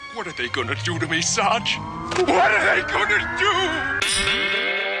What are they gonna do to me, Sarge? What are they gonna do?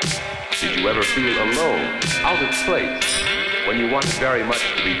 Did you ever feel alone, out of place, when you wanted very much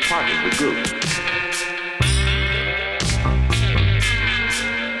to be part of the group?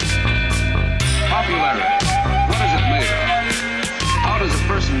 Popularity. What is it made of? How does a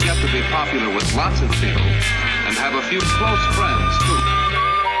person get to be popular with lots of people and have a few close friends, too?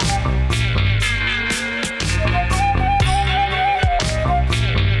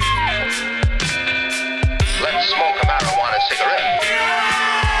 Let's smoke a marijuana cigarette.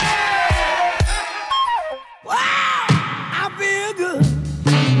 Wow, I feel good.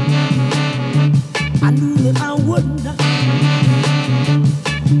 I knew that I wouldn't.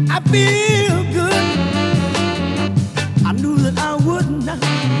 I feel good. I knew that I wouldn't.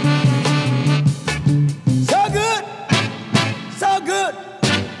 So good, so good.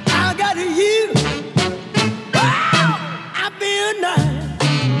 I got you. Wow, I feel nice.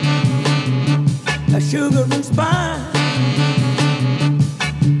 A sugar and spice.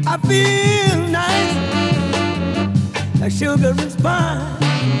 I feel nice. Like sugar and spice.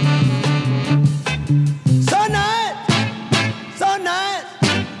 So nice, so nice,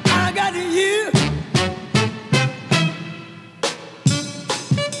 I got you.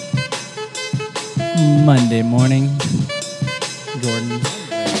 Monday morning. Jordan,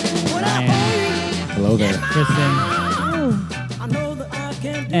 When I Ryan, hold you, Hello there. Kristen, I know that I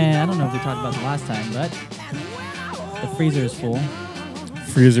can't do and I don't know if we talked about it last time, but the freezer is full.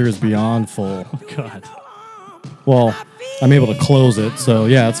 Freezer is beyond full. Oh, God. Well, I'm able to close it, so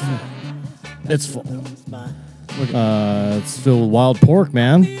yeah, it's full. It's filled with wild pork,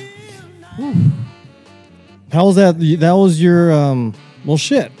 man. How was that? That was your well,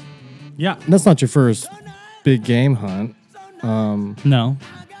 shit. Yeah. That's not your first big game hunt. No,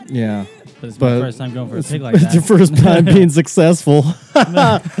 Yeah, but it's my first time going for a pig like it's that. your first time being successful.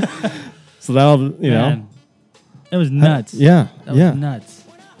 So that'll, you know, Man, it was nuts. yeah, That yeah. was nuts.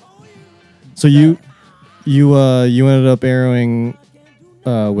 So you ended up arrowing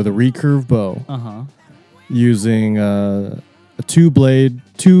with a recurve bow Uh-huh. using a two blade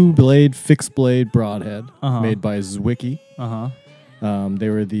fixed blade broadhead made by Zwicky. Uh-huh. They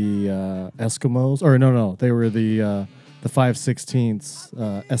were the Eskimos, or no, they were the 5/16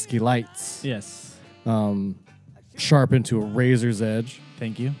 Esquilites, Yes. sharpened to a razor's edge.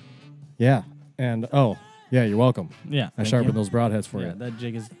 Thank you. Yeah, and yeah, you're welcome. Yeah. I sharpened those broadheads for Yeah, you. that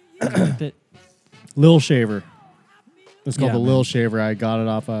jig is worth it. Lil Shaver. It's called Yeah, the Lil man. Shaver. I got it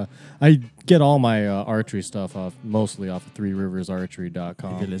off. I get all my archery stuff mostly off of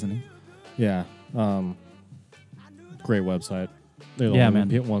ThreeRiversArchery.com. If you're listening. Yeah, great website. They're the Yeah, only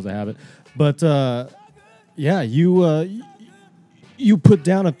man. ones that have it. But yeah, you put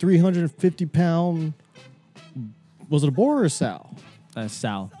down a 350-pound. Was it a boar or a sow?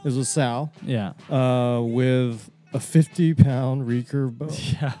 Sal. It was a sow. Yeah. With a 50-pound recurve bow.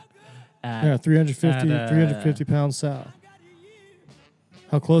 Yeah. Yeah, 350 pound sow.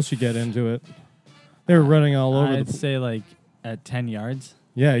 How close you get into it? They were running all over I'd the. say like at 10 yards.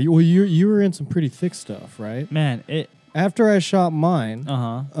 Yeah, you were in some pretty thick stuff, right? Man, it. After I shot mine,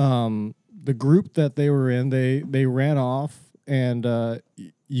 Uh-huh. the group that they were in, they ran off, and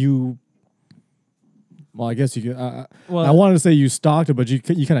you. Well, I guess you could. Well- I wanted to say you stalked it, but you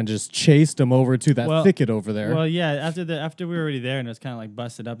kind of just chased them over to that Well- thicket over there. Well, yeah, after we were already there and it was kind of like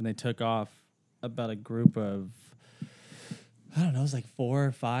busted up and they took off about a group of, I don't know, it was like 4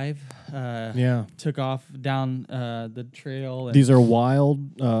 or 5. Yeah. Took off down the trail. And These are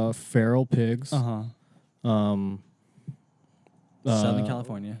wild feral pigs. Southern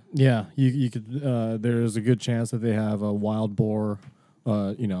California. Yeah, you could. There's a good chance that they have a wild boar.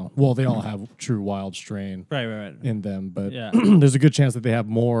 Well, they all have true wild strain Right. in them, but Yeah. there's a good chance that they have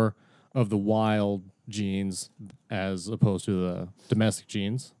more of the wild genes as opposed to the domestic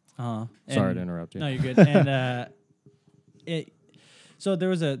genes. Uh-huh. Sorry to interrupt you. No, you're good. And so there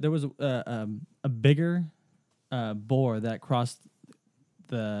was a bigger boar that crossed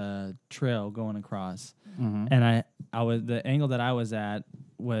the trail going across, and I was the angle that I was at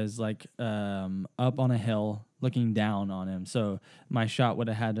was like up on a hill looking down on him. So my shot would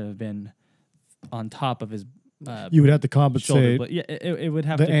have had to have been on top of his. You would have to Shoulder compensate. blade. Yeah, it would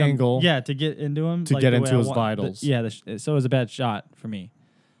have the to come, angle yeah, to get into him to like get the way into I his want- vitals. so it was a bad shot for me.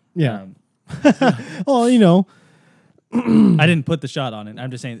 Yeah. Um, Well, I didn't put the shot on it.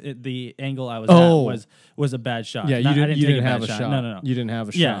 I'm just saying the angle I was Oh. at was a bad shot. yeah. You Not- I didn't. You take didn't have bad a shot. No. You didn't have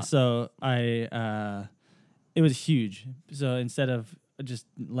a shot. Yeah, so it was huge. So instead of just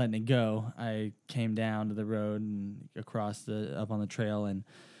letting it go, I came down to the road and across up on the trail, and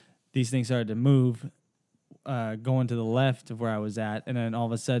these things started to move going to the left of where I was at, and then all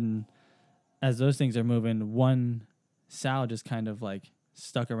of a sudden, as those things are moving, one sow just kind of like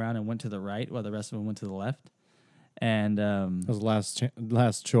stuck around and went to the right, while the rest of them went to the left. And That was the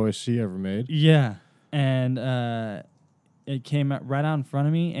last choice she ever made. yeah, and it came right out in front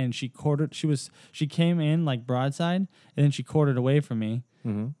of me, and she quartered. She came in like broadside, and then she quartered away from me.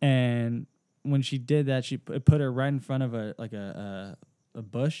 Mm-hmm. And when she did that, she put her right in front of a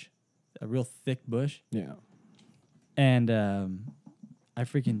bush, a real thick bush. Yeah. And I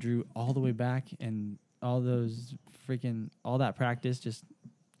freaking drew all the way back, and all that practice just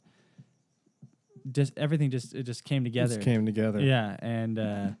everything just came together. Just came together. Yeah, and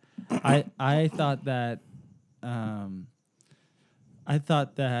I thought that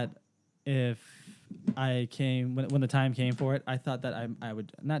if I came when the time came for it, I thought that I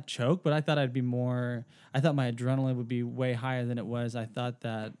would not choke, but I thought I'd be more. I thought my adrenaline would be way higher than it was. I thought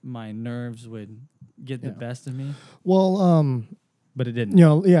that my nerves would get the best of me. Well, But it didn't.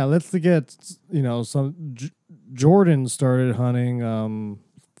 Let's get Jordan started hunting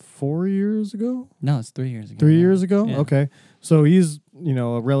 4 years ago. No, it's 3 years ago. 3 years ago. Yeah. Okay, so he's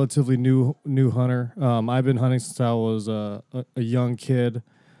a relatively new hunter. I've been hunting since I was a young kid.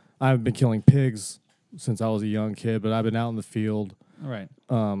 I've been killing pigs since I was a young kid, but I've been out in the field. All right.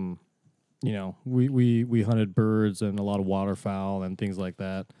 We hunted birds and a lot of waterfowl and things like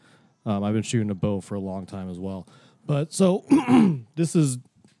that. I've been shooting a bow for a long time as well. But so this is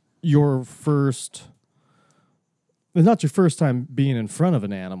your first. It's not your first time being in front of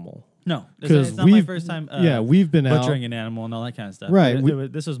an animal. No, because it's not my first time. We've been butchering out. an animal and all that kind of stuff. Right.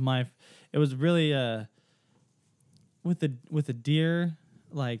 This was my. It was really with the deer.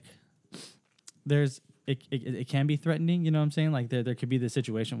 Like, it can be threatening. You know what I'm saying? Like there could be the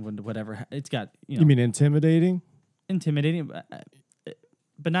situation when whatever it's got. You mean intimidating? Intimidating,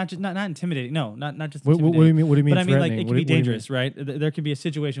 but not just not intimidating. No, not just. What do you mean? What do you mean? But I mean, like, threatening? it can be dangerous, right? There could be a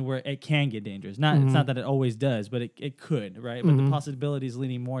situation where it can get dangerous. It's not that it always does, but it could, right? But the possibility is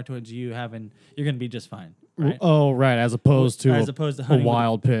leaning more towards you're going to be just fine, right? Oh, right. As opposed to hunting a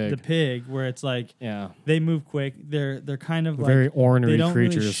wild pig. the pig, where it's like they move quick. They're kind of very like, ornery they don't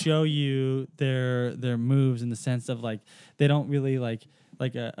creatures. really show you their moves in the sense of like they don't really like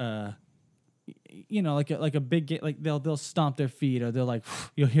a like a big like they'll stomp their feet, or they'll like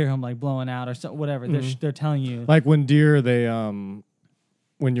you'll hear them like blowing out or so, whatever. They're telling you, like when deer they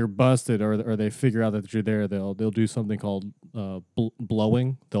when you're busted or they figure out that you're there, they'll do something called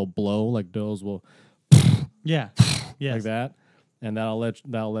blowing. They'll blow, like does will yes, like that, and that'll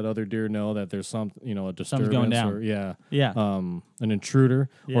let other deer know that there's a disturbance Something's going down. or an intruder,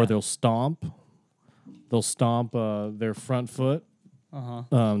 or they'll stomp their front foot.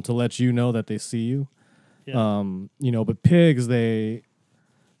 To let you know that they see you. Yeah. But pigs they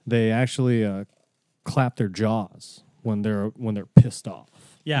actually clap their jaws when they're pissed off.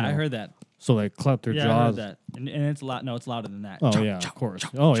 Yeah, I heard that. So they clap their Yeah, jaws. I heard that, and it's loud. No, it's louder than that. Oh yeah, of course.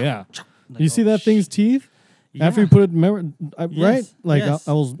 Oh yeah. You see oh, that thing's teeth? Yeah. After you put it, remember, right? Yes, Like yes,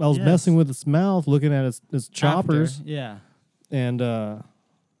 I was yes. messing with its mouth, looking at its choppers, After, yeah. and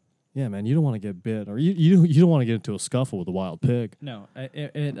yeah, man, you don't want to get bit, or you don't want to get into a scuffle with a wild pig. No,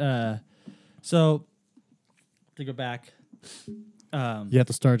 so to go back, You have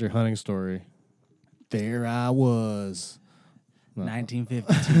to start your hunting story. There I was.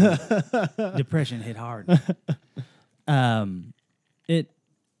 1952. Depression hit hard. So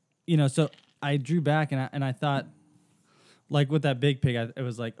I drew back and I thought, like with that big pig, it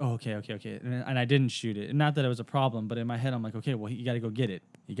was like, oh, okay. And I didn't shoot it. And not that it was a problem, but in my head, I'm like, okay, well, you got to go get it.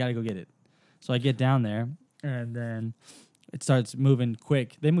 So I get down there, and then it starts moving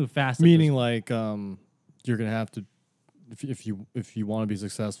quick. They move fast. Meaning like you're going to have to, if you want to be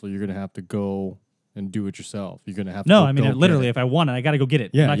successful, you're going to have to go and do it yourself. You're going to have to No, go, I mean, literally, if I want it, I got to go get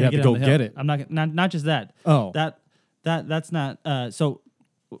it. Yeah, I'm not you gonna have to go on the get hill. it. I'm not just that. Oh. That's not, so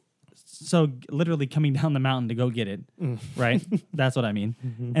literally coming down the mountain to go get it, right? That's what I mean.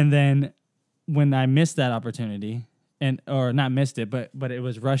 Mm-hmm. And then when I missed that opportunity, or not missed it, but it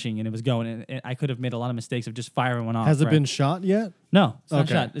was rushing and it was going, and I could have made a lot of mistakes of just firing one off. Has it right? been shot yet? No, it's not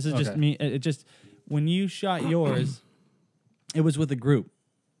Okay. shot. This is just me. It just, when you shot yours, it was with a group.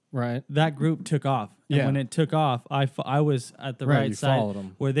 Right. That group took off. And Yeah. when it took off, I was at the Right, right you side followed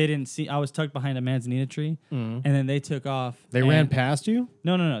 'em. where they didn't see. I was tucked behind a manzanita tree, and then they took off. They and- ran past you?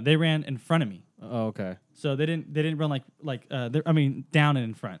 No. They ran in front of me. Oh, okay. So they didn't run down and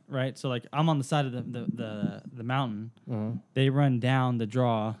in front, right? So like I'm on the side of the mountain. They run down the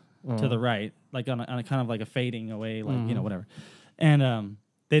draw to the right, like on a kind of like a fading away, like whatever. And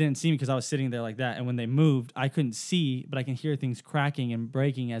they didn't see me because I was sitting there like that. And when they moved, I couldn't see, but I can hear things cracking and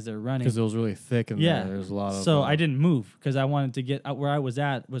breaking as they're running. Because it was really thick in there. There's a lot of. So I didn't move because I wanted to get where I was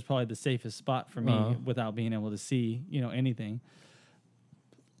at was probably the safest spot for me Uh-huh. without being able to see, anything.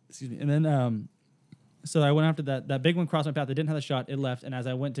 Excuse me. And then, so I went after that big one crossed my path. I didn't have the shot. It left. And as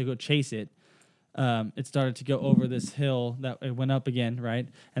I went to go chase it, it started to go over this hill that it went up again, right?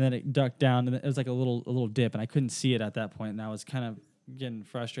 And then it ducked down, and it was like a little dip, and I couldn't see it at that point. And I was kind of getting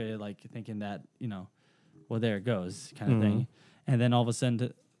frustrated, like thinking that, well, there it goes, kind of thing. And then all of a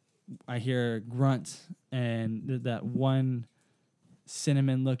sudden, I hear a grunt, and that one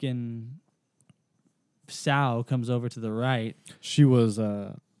cinnamon-looking sow comes over to the right. She was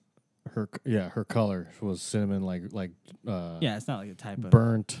her color was cinnamon, like Yeah, it's not like a type of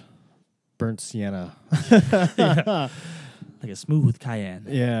burnt sienna. like a smooth cayenne.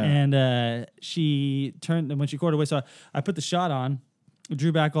 Yeah. And she turned, and when she quartered away, so I put the shot on,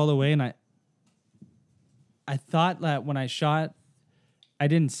 drew back all the way, and I thought that when I shot, I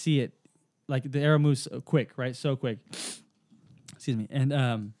didn't see it. Like the arrow moves so quick, right? So quick. Excuse me.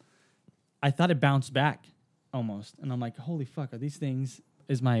 And I thought it bounced back almost. And I'm like, holy fuck, are these things,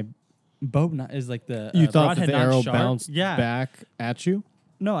 is my bow not, is like the You thought broadhead that the not arrow sharp? bounced back at you?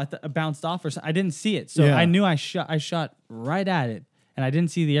 No, I bounced off or something. I didn't see it. So Yeah. I knew I shot right at it, and I didn't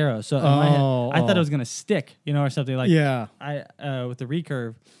see the arrow. So in my head, I thought it was gonna stick, or something like. Yeah. I with the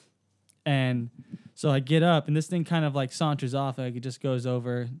recurve, and so I get up, and this thing kind of like saunters off. Like it just goes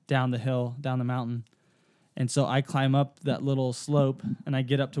over down the hill, down the mountain, and so I climb up that little slope, and I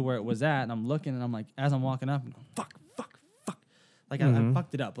get up to where it was at, and I'm looking, and I'm like, as I'm walking up, I'm going, fuck, like I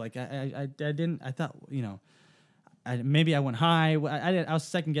fucked it up. Like I didn't. I thought maybe I went high. I was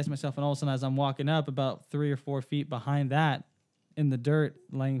second guessing myself, and all of a sudden, as I'm walking up, about 3 or 4 feet behind that, in the dirt,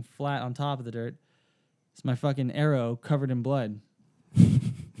 laying flat on top of the dirt, it's my fucking arrow covered in blood.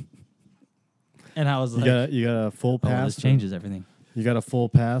 And I was like, you got a full "Oh, pass. this changes everything." You got a full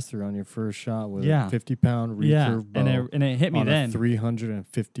pass through on your first shot with a 50-pound recurve Yeah, bow. and it hit me on then. a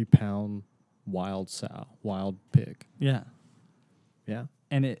 350-pound wild pig. Yeah, Yeah.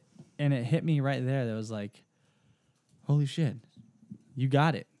 and it hit me right there. That was like, holy shit, you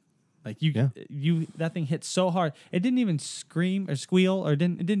got it. Like you that thing hit so hard. It didn't even scream or squeal or it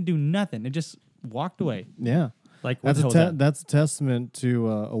didn't do nothing. It just walked away. Yeah. Like what That's a testament to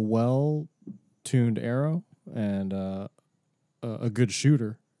a well-tuned arrow and a good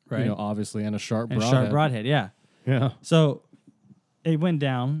shooter, Right. Obviously, and a sharp and broadhead. sharp broadhead. Yeah. Yeah. So it went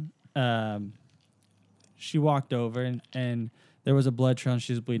down. She walked over and there was a blood trail and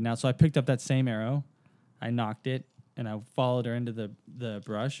she was bleeding out. So I picked up that same arrow, I knocked it, and I followed her into the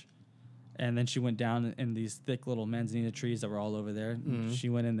brush. And then she went down in these thick little manzanita trees that were all over there. She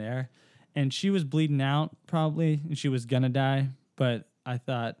went in there, and she was bleeding out probably, and she was gonna die. But I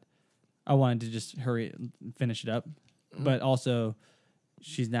thought I wanted to just hurry and finish it up. But also,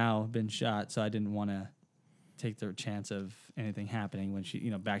 she's now been shot, so I didn't want to take the chance of anything happening when she,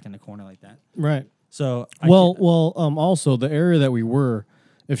 backed in the corner like that. Right. So also the area that we were,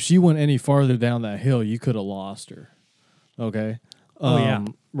 if she went any farther down that hill, you could have lost her. Okay. Yeah.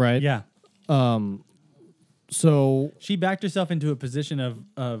 Right. Yeah. So She backed herself into a position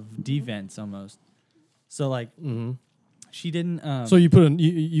of defense almost. So like, she didn't. so you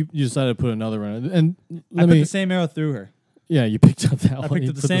you decided to put another one, and I put the same arrow through her. Yeah, you picked up that I one. picked You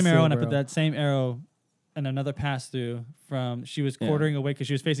up the put same arrow, and I put that same arrow and another pass through from. She was quartering away because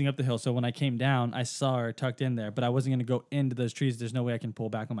she was facing up the hill. So when I came down, I saw her tucked in there, but I wasn't going to go into those trees. There's no way I can pull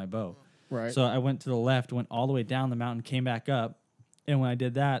back on my bow. Right. So I went to the left, went all the way down the mountain, came back up, and when I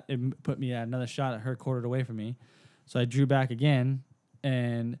did that, it put me at another shot at her quartered away from me. So I drew back again,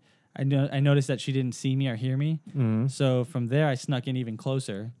 and I noticed that she didn't see me or hear me. So from there, I snuck in even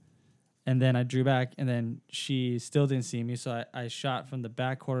closer, and then I drew back, and then she still didn't see me. So I shot from the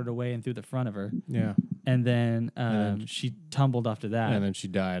back, quartered away, and through the front of her. Yeah. And then she tumbled after that. And then she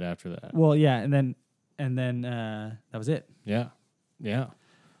died after that. Well, yeah, and then that was it. Yeah. Yeah.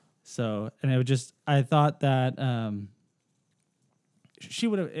 So, and it was just, I thought that she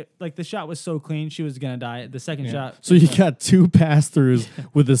would have, like, the shot was so clean, she was going to die. The second shot. So you got 2 pass-throughs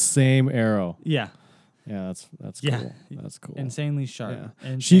with the same arrow. Yeah. Yeah, that's Yeah. cool. That's cool. Insanely sharp. Yeah.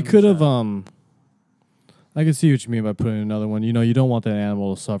 Insanely She could have, sharp. I can see what you mean by putting another one. You don't want that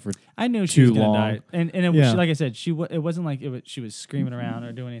animal to suffer. I knew she was too going to long. die. And it, Yeah. like I said, it wasn't like she was screaming around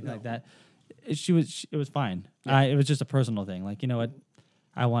or doing anything like that. It was fine. Yeah. It was just a personal thing. Like, you know what?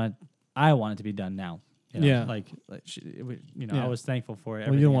 I want it to be done now. Yeah. Like she, Yeah. I was thankful for it.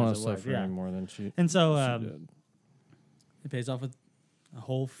 Well, you don't everything want as to it was. suffer Yeah. any more than she. And so did. it pays off with a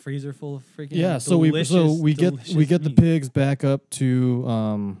whole freezer full of freaking Yeah, so we get the meat. pigs back up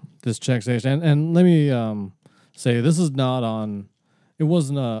to this check station, and let me say this is not on. It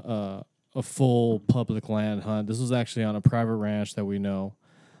wasn't a full public land hunt. This was actually on a private ranch that we know,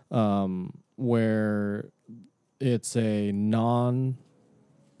 where it's a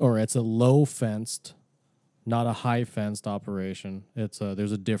low fenced, not a high fenced operation. It's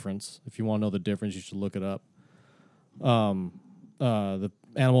there's a difference. If you want to know the difference, you should look it up. The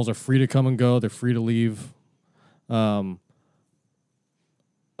animals are free to come and go. They're free to leave. But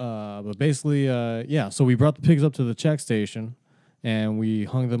basically, yeah. So we brought the pigs up to the check station, and we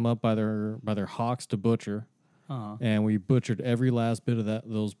hung them up by their hocks to butcher, and we butchered every last bit of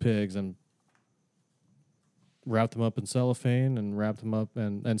those pigs and wrapped them up in cellophane and wrapped them up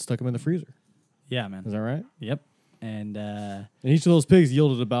and stuck them in the freezer. Yeah, man. Is that right? Yep. And And each of those pigs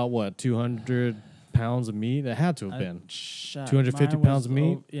yielded about what 200 pounds of meat. It had to have been 250 pounds of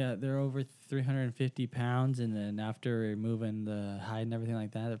meat. Yeah, they're over 350 pounds, and then after removing the hide and everything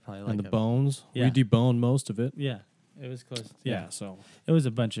like that, they're probably like And the bones. Yeah. We deboned most of it. Yeah, it was close. Yeah. So It was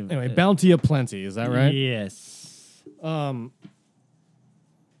a bunch of anyway, bounty aplenty. Is that right? Yes.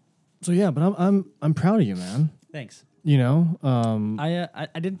 So yeah, but I'm proud of you, man. Thanks. You know, I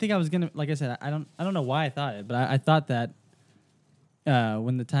didn't think I was gonna. Like I said, I don't know why I thought it, but I thought that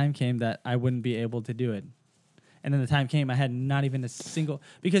when the time came that I wouldn't be able to do it, and then the time came, I had not even a single.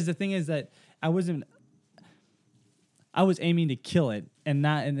 Because the thing is that I was aiming to kill it, and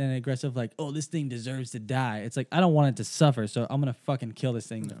not in an aggressive like, oh, this thing deserves to die. It's like I don't want it to suffer, so I'm gonna fucking kill this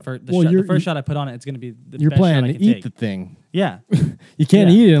thing. The first shot I put on it, it's gonna be the you're best shot planning I to can eat take. the thing. Yeah. You can't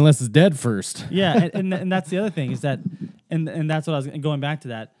Yeah. eat it unless it's dead first. Yeah, and that's the other thing is that, and that's what I was going back to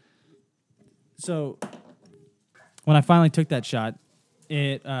that. So when I finally took that shot,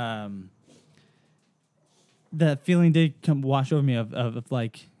 it that feeling did wash over me of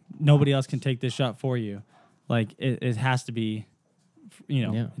like nobody else can take this shot for you. Like it has to be,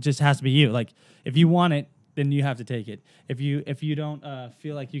 it just has to be you. Like if you want it, then you have to take it. If you don't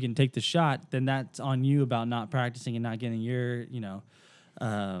feel like you can take the shot, then that's on you about not practicing and not getting your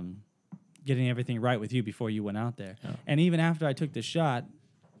getting everything right with you before you went out there. Yeah. And even after I took the shot,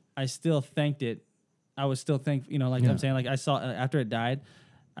 I still thanked it. I was still thankful, I'm saying, like I saw after it died,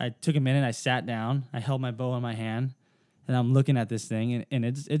 I took a minute, I sat down, I held my bow in my hand, and I'm looking at this thing, and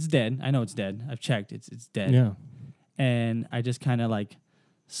it's dead. I know it's dead. I've checked. It's dead. Yeah. And I just kind of like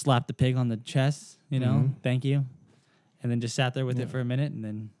slapped the pig on the chest, thank you, and then just sat there with it for a minute, and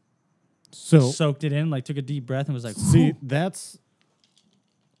then soaked it in, like took a deep breath, and was like, see, that's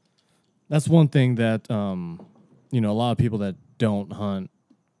one thing that a lot of people that don't hunt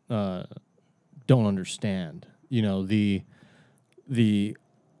don't understand. The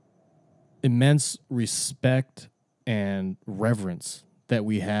immense respect and reverence that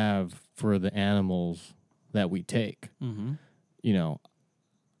we have for the animals that we take. Mm-hmm.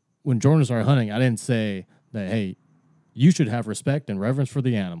 When Jordan started hunting, I didn't say that, hey, you should have respect and reverence for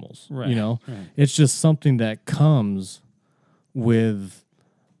the animals. Right. Right. It's just something that comes with,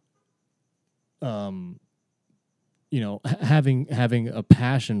 having a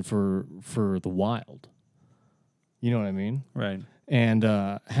passion for the wild. You know what I mean? right. And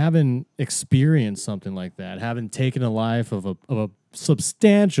having experienced something like that, having taken a life of a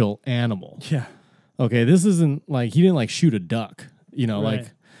substantial animal. Yeah. Okay, this isn't like he didn't like shoot a duck, Right.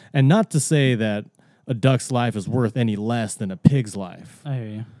 and not to say that a duck's life is worth any less than a pig's life. I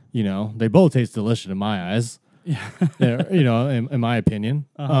hear you. They both taste delicious in my eyes. Yeah. In my opinion.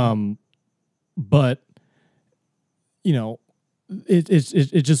 Uh-huh. But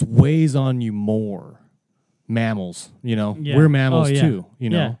it just weighs on you more. Mammals, Yeah. we're mammals Oh, yeah. too,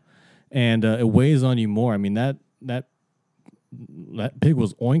 Yeah. and it weighs on you more. I mean that pig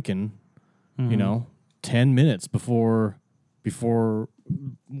was oinking, 10 minutes before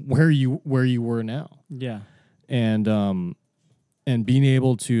where you were now, Yeah. and being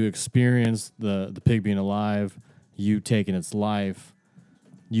able to experience the pig being alive, you taking its life,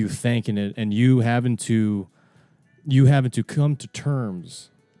 you thanking it, and you having to come to terms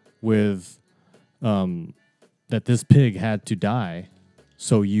with that this pig had to die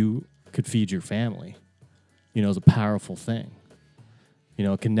so you could feed your family, is a powerful thing.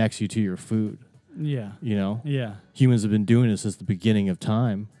 It connects you to your food. Yeah. Yeah. Humans have been doing this since the beginning of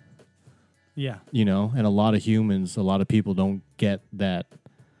time, Yeah. and a lot of people don't get that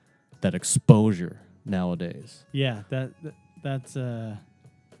exposure nowadays. Yeah. That's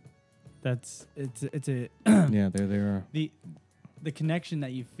it's a Yeah, there they are. the connection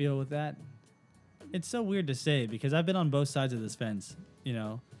that you feel with that. It's so weird to say because I've been on both sides of this fence,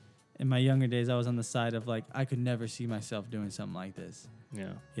 in my younger days, I was on the side of like, I could never see myself doing something like this,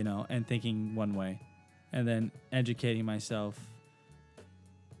 Yeah. you know, and thinking one way, and then educating myself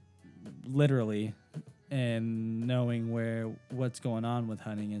literally and knowing what's going on with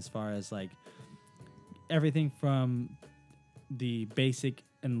hunting as far as like everything from the basic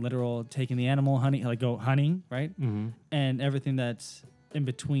and literal taking the animal hunting, like go hunting, right? Mm-hmm. And everything that's in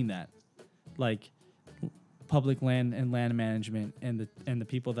between that, like public land and land management and the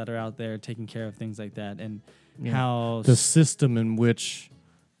people that are out there taking care of things like that, and how The system in which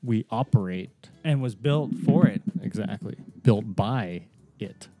we operate. and was built for it, Exactly. Built by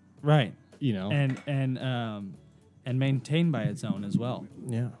it. right? You know? And maintained by its own as well,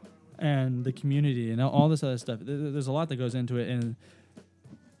 yeah. and the community and all this other stuff. There's a lot that goes into it, and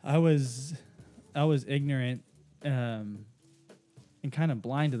I was ignorant and kind of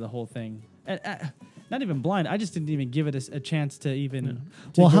blind to the whole thing. Not even blind. I just didn't even give it a chance to even.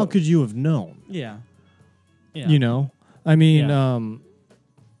 to Well, how go- could you have known? Yeah. Yeah. You know? I mean, Yeah.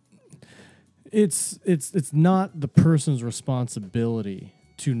 it's not the person's responsibility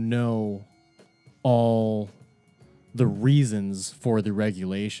to know all the reasons for the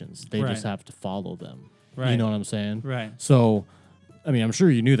regulations. They just Right. have to follow them. Right. You know what I'm saying? Right. So, I mean, I'm sure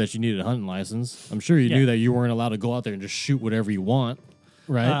you knew that you needed a hunting license. I'm sure you Yeah. knew that you weren't allowed to go out there and just shoot whatever you want,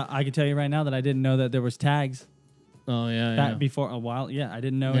 right? I can tell you right now that I didn't know that there was tags Oh yeah, back yeah. before a while. Yeah, I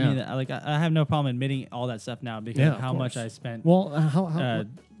didn't know any of Yeah. that. Like I have no problem admitting all that stuff now because Yeah, of of how much course. I spent Well, how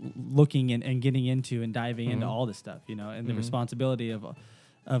looking and getting into and diving into Mm-hmm. all this stuff, you know, and the responsibility of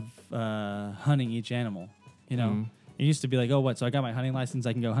hunting each animal. You know, Mm-hmm. it used to be like, oh, what? So I got my hunting license,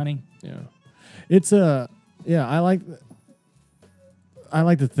 I can go hunting. yeah, it's I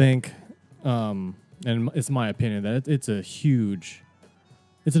like to think, and it's my opinion that it's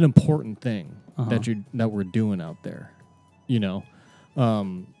an important thing that we're doing out there. You know,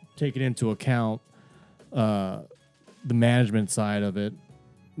 taking into account the management side of it,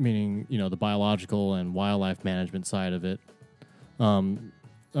 meaning the biological and wildlife management side of it,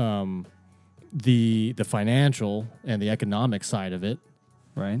 the financial and the economic side of it,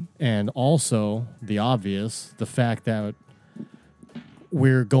 Right. and also the obvious, the fact that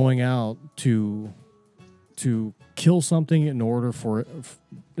we're going out to kill something in order for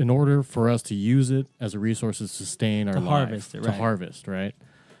us to use it as a resource to sustain our To life, harvest it, to right. harvest, right?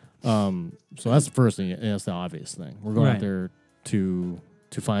 So that's the first thing. And that's the obvious thing. We're going out Right. there to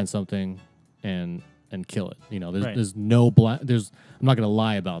find something and kill it. There's Right. there's no I'm not going to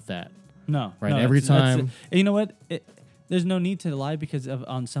lie about that. No. Right, no, every time- and you know what? There's no need to lie because of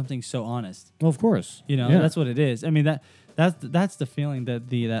on something so honest. Well, of course. You know, Yeah. that's what it is. I mean, that's the feeling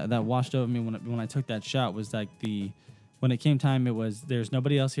that washed over me when I took that shot was like when it came time, it was there's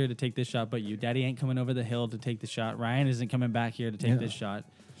nobody else here to take this shot but you. Daddy ain't coming over the hill to take the shot. Ryan isn't coming back here to take Yeah. this shot.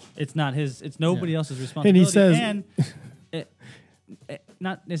 It's not his. It's nobody Yeah. else's responsibility. And he says- and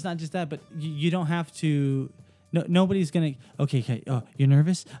it's not just that, but you don't have to. No, nobody's gonna. Okay. Oh, you're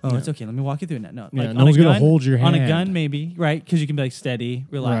nervous? Oh, it's okay. Let me walk you through it. No, Yeah, like, no on a one's gonna gun- hold your on a hand. gun, maybe, right? Because you can be like steady,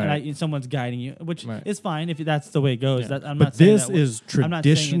 relax, Right. and someone's guiding you, which Right. is fine if that's the way it goes. Yeah. That, I'm but not saying this that is I'm not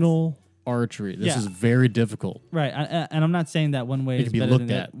saying it's- traditional archery. This Yeah. is very difficult. right? And I'm not saying that one way It is can be better looked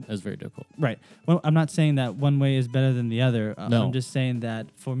than at the, as very difficult. right. Well, I'm not saying that one way is better than the other. No. I'm just saying that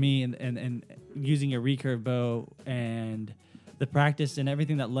for me and using a recurve bow and the practice and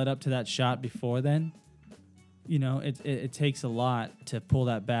everything that led up to that shot before then, it takes a lot to pull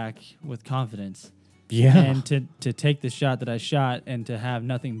that back with confidence. Yeah. And to take the shot that I shot and to have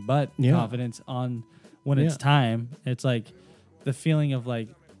nothing but Yeah. confidence on when it's Yeah. time, it's like the feeling of like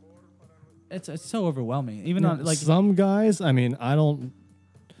it's so overwhelming. Even on like some guys, I mean, I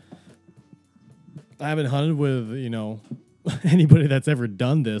haven't hunted with, anybody that's ever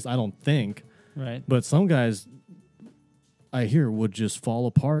done this, I don't think. right. But some guys I hear would just fall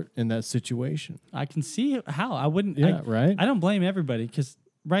apart in that situation. I can see how I wouldn't. Yeah, right? I don't blame everybody because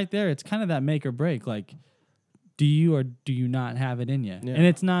right there, it's kind of that make or break. Like, do you or do you not have it in you? Yeah. And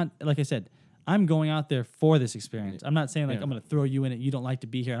it's not like I said. I'm going out there for this experience. I'm not saying like Yeah. I'm going to throw you in it. You don't like to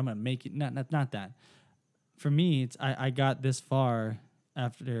be here. I'm going to make it. Not that. For me, it's I got this far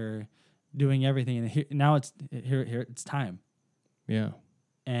after doing everything, and now it's here. It's time. Yeah.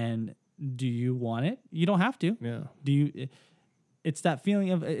 And do you want it? You don't have to. Yeah. Do you? It's that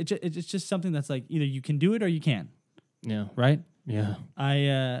feeling of it's just something that's like either you can do it or you can. Yeah. Right. Yeah.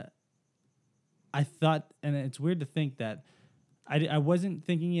 I thought, and it's weird to think that I wasn't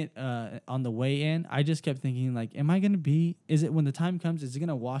thinking it on the way in. I just kept thinking like, am I going to be, is it when the time comes, is it going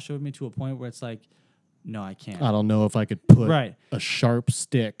to wash over me to a point where it's like, no, I can't. I don't know if I could put Right. a sharp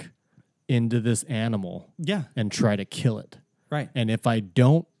stick into this animal Yeah. and try to kill it. Right. And if I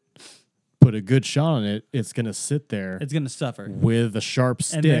don't put a good shot on it, it's gonna sit there. It's gonna suffer. With a sharp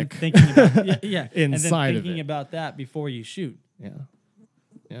And then stick. thinking about Inside and of then thinking it. about that before you shoot.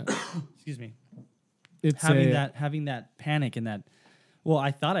 Yeah. Excuse me. It's having that panic and that. Well,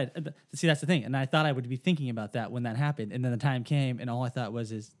 I thought see. That's the thing, and I thought I would be thinking about that when that happened, and then the time came, and all I thought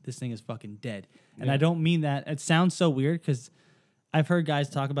is this thing is fucking dead. And I don't mean that. It sounds so weird because I've heard guys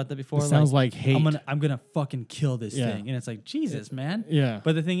talk about that before. It sounds like hate. I'm gonna fucking kill this Yeah. thing, and it's like Jesus, man. Yeah.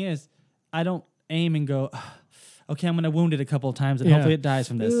 But the thing is, I don't aim and go. Okay, I'm gonna wound it a couple of times, and hopefully it dies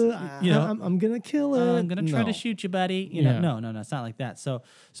from this. You know, I'm gonna kill it. I'm gonna try to shoot you, buddy. You Yeah. know, no, it's not like that. So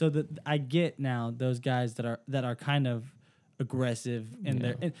I get now those guys that are kind of aggressive in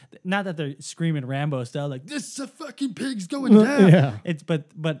their, not that they're screaming Rambo style like this fucking pig's going down. Yeah. It's but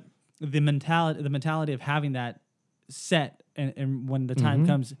the mentality of having that set and when the time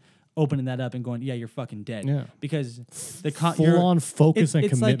comes, opening that up and going, yeah, you're fucking dead. Yeah. Because the Full on focus and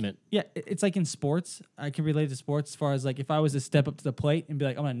it's commitment. It's like in sports. I can relate to sports as far as like if I was to step up to the plate and be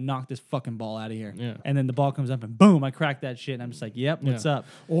like, I'm gonna knock this fucking ball out of here. Yeah. And then the ball comes up and boom, I crack that shit and I'm just like, yep, what's Yeah. up?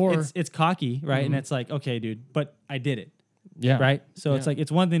 Or- it's cocky, right? And it's like, okay, dude, but I did it. Yeah. Right? So it's Yeah. like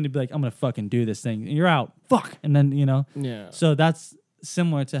it's one thing to be like, I'm gonna fucking do this thing. And you're out. Fuck. And then, Yeah. So that's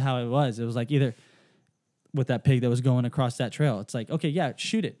similar to how it was. It was like either with that pig that was going across that trail. It's like, okay, yeah,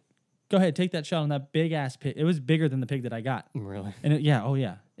 shoot it. Go ahead, take that shot on that big ass pig. It was bigger than the pig that I got. Really? And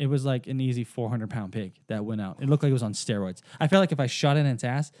it was like an easy 400-pound pig that went out. It looked like it was on steroids. I felt like if I shot it in its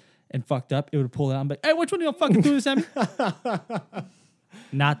ass and fucked up, it would pull it out and be like, hey, which one are you gonna fucking do this at me?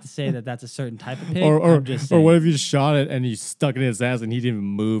 Not to say that that's a certain type of pig. Or I'm just saying. what if you shot it and you stuck it in his ass and he didn't even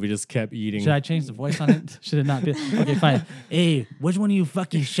move? He just kept eating. Should I change the voice on it? Should it not be? Okay, fine. Hey, which one of you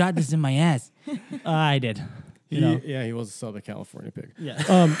fucking shot this in my ass? I did. He was a Southern California pig. Yeah.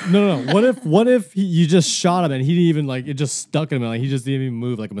 No. What if you just shot him and he didn't even like it just stuck in him, like he just didn't even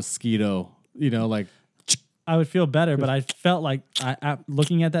move like a mosquito, like. I would feel better, but I felt like I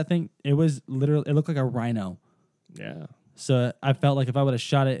looking at that thing, it was literally, it looked like a rhino. Yeah. So I felt like if I would have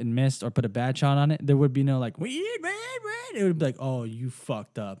shot it and missed or put a bad shot on it, there would be no like, it would be like, oh, you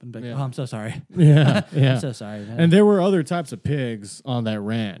fucked up. And be like, oh, I'm so sorry. Yeah. I'm so sorry, man. And there were other types of pigs on that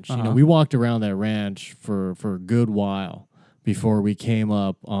ranch. We walked around that ranch for a good while before we came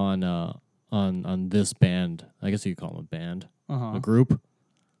up on this band. I guess you could call them a band, a group,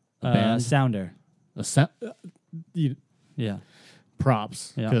 a band, Sounder. Yeah.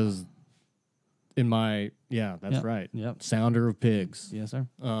 Props, Yeah. because in my that's Yep. right. Yep. Sounder of pigs. Yes, sir.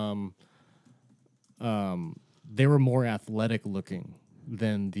 They were more athletic looking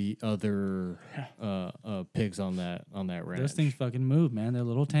than the other pigs on that ranch. Those things fucking move, man. They're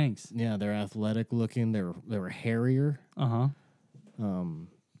little tanks. Yeah, they're athletic looking. They were hairier.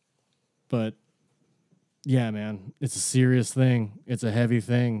 But yeah, man, it's a serious thing. It's a heavy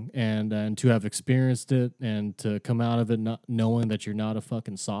thing, and to have experienced it and to come out of it not knowing that you're not a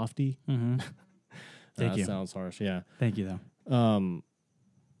fucking softie. Thank you. That sounds harsh. Yeah. Thank you, though.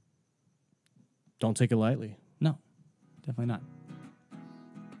 Don't take it lightly. No, definitely not.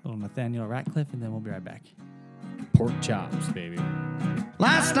 Little Nathaniel Ratcliffe, and then we'll be right back. Pork chops, baby.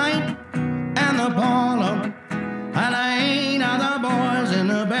 Last night and the parlor, and I ain't other boys in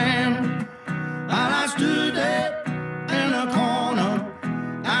the band. And I stood there in a corner,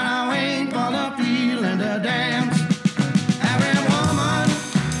 and I waited for the feeling to dance. Every woman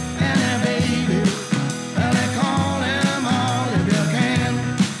and their baby, and they call them all if you can.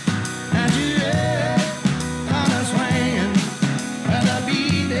 And you hear kind of swinging, and the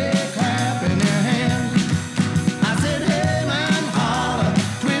beat they clap in their hands. I said, hey man, holler,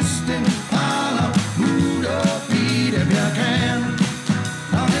 twisting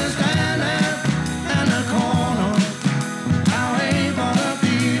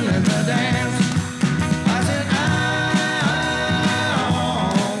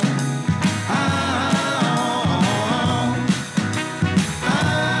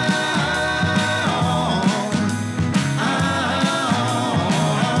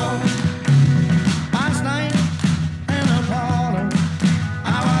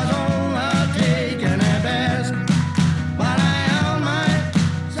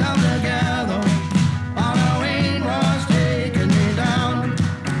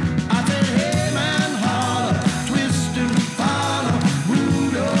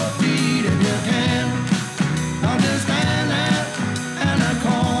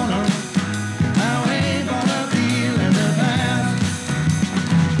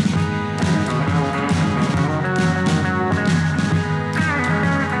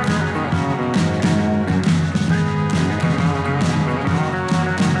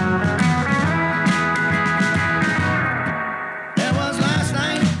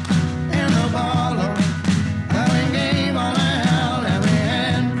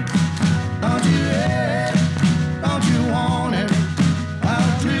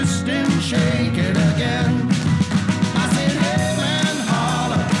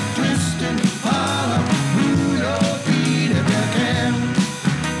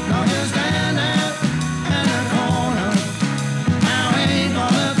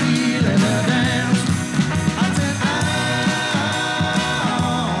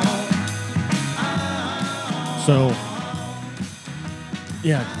So,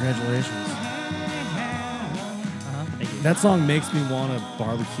 yeah, congratulations. Thank you. That song makes me want to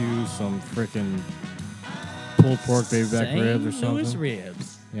barbecue some freaking pulled pork baby back St. ribs or Louis something.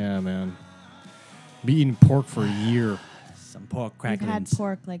 ribs. Yeah, man. Be eating pork for a year. Some pork We've had cracklings.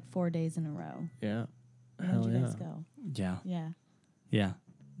 pork like 4 days in a row. Yeah. Where Hell did you yeah. guys go? Yeah. Yeah. Yeah.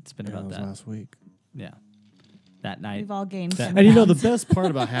 It's been Yeah, that about was that. last week. Yeah. That night. We've all gained That- some And you know the pounds. best part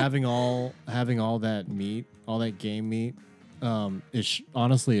about having all that meat, all that game meat, is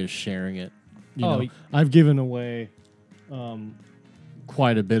honestly is sharing it. You Oh, know, I've given away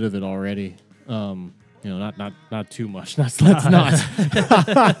quite a bit of it already. You know, not too much. Let's not.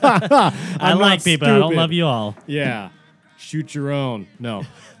 I I'm like not people. I don't stupid. love you all. Yeah, shoot your own. No.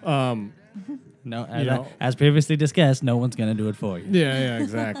 No, You know. as previously discussed, no one's gonna do it for you. Yeah,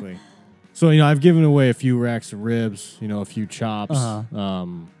 exactly. So you know, I've given away a few racks of ribs. You know, a few chops.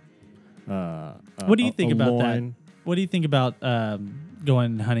 Uh-huh. What do you think a about loin. that? What do you think about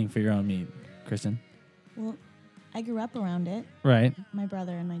going hunting for your own meat, Kristen? Well, I grew up around it. Right. My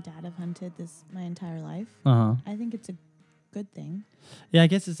brother and my dad have hunted this my entire life. Uh huh. I think it's a good thing. Yeah, I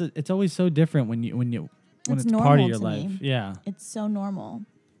guess it's always so different when it's It's part of normal your to life. me. Yeah, It's so normal.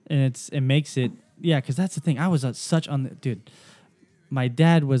 and it makes it because that's the thing. I was such on the dude. My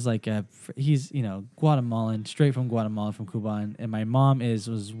dad was like he's Guatemalan, straight from Guatemala, from Cuban, and my mom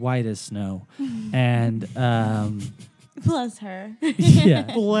was white as snow, and Bless her. yeah,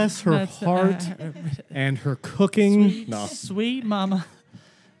 Bless her That's, heart and her cooking. sweet, No. sweet mama.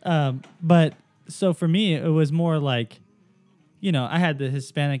 But so for me, it was more like, I had the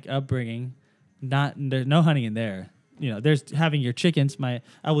Hispanic upbringing. There's no hunting in there. There's having your chickens. My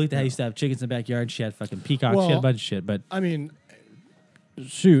abuelita used to have chickens in the backyard. She had fucking peacocks. She had a Well, bunch of shit. But I mean,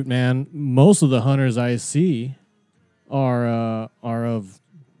 shoot, man. Most of the hunters I see are of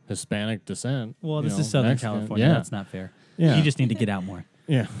Hispanic descent. well, you this know, is Southern Mexican. California. Yeah. That's not fair. Yeah. You just need to get out more.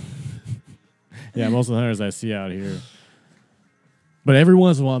 Yeah. Yeah, most of the hunters I see out here. But every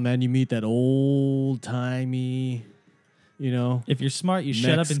once in a while, man, you meet that old timey, If you're smart, you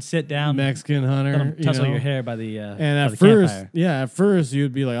shut up and sit down. Mexican hunter. Let 'em you tussle know? your hair by the And by at the first, campfire. at first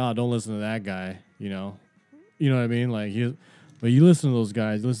you'd be like, "Oh, don't listen to that guy," You know what I mean? Like but you listen to those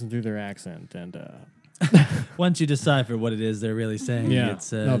guys, listen through their accent, and Once you decipher what it is they're really saying, yeah,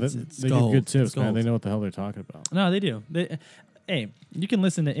 it's no, it's they gold. give good tips, It's man. gold. They know what the hell they're talking about. No, they do. Hey, you can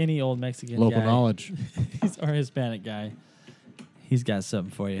listen to any old Mexican Local guy knowledge, or Hispanic guy. He's got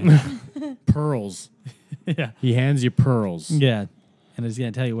something for you. pearls. yeah, He hands you pearls. yeah, and he's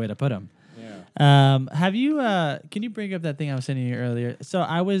gonna tell you where to put them. Yeah. Have you? Can you bring up that thing I was sending you earlier? So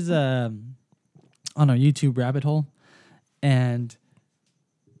I was on a YouTube rabbit hole, and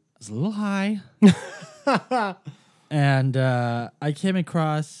I was a little high, and I came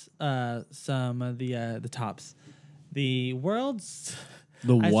across some of the tops. The world's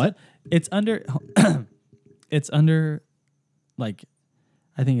The what? It's under. It's under, like,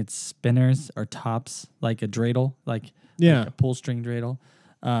 I think it's spinners or tops, like a dreidel, like a pull string dreidel.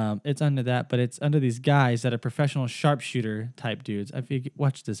 It's under that, but it's under these guys that are professional sharpshooter type dudes. If you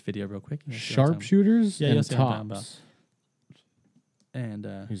watch this video real quick, you'll see what I'm talking Sharpshooters Yeah, you'll and see what I'm talking tops. about.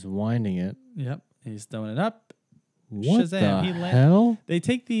 And He's winding it. yep, he's throwing it up. What Shazam, he the land- hell? They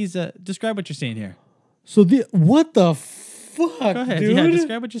take these. Describe what you're seeing here. So what the fuck, Go ahead. dude? Yeah,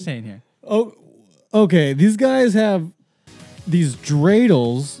 describe what you're saying here. Oh, okay. These guys have these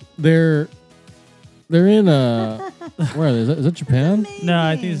dreidels. They're in a where are they? Is that Japan? No,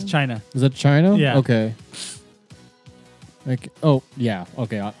 I think it's China. Is that China? Yeah. Okay. Like, oh yeah.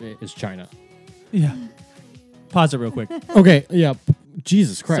 Okay, it's China. Yeah. Pause it real quick. Okay. Yeah.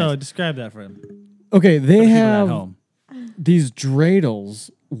 Jesus Christ. So describe that for him. Okay, they For people at have home. these dreidels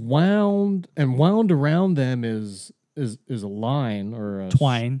wound around them is a line or a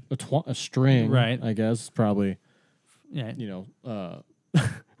Twine. a string, Right. I guess probably. Yeah.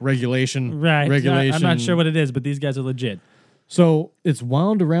 Regulation. Right. Regulation. I'm not sure what it is, but these guys are legit. So it's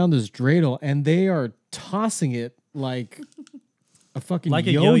wound around this dreidel, and they are tossing it like a fucking Like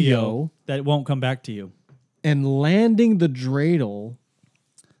a yo-yo, yo-yo that won't come back to you. and landing the dreidel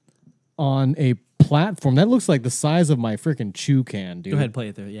on a platform that looks like the size of my freaking chew can, dude. Go ahead and play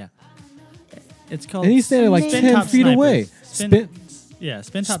it there. Yeah. It's called. And he's standing like Spin 10 top feet snipers. away. Spin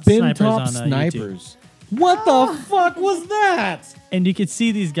top snipers top on YouTube. snipers. What the fuck was that? And you could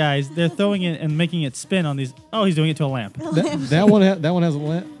see these guys. They're throwing it and making it spin on these. Oh, he's doing it to a lamp. That one has a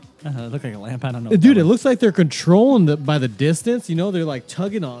lamp. Look like a lamp. I don't know. Dude, it looks like they're controlling by the distance. You know, they're like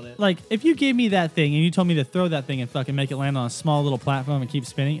tugging on it. Like, if you gave me that thing and you told me to throw that thing and fucking make it land on a small little platform and keep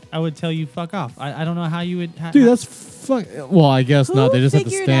spinning, I would tell you fuck off. I don't know how you would. Dude, that's fuck. Well, I guess Who not. They just have to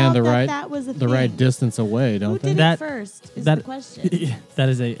figured stand out the right that was a the right thing? distance away, Who don't they? did That- it first? Is that- the question. That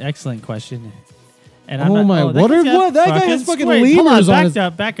is a excellent question. And Oh my- that what guy's are- got what? That guy has fucking squid. Hold lemurs on on,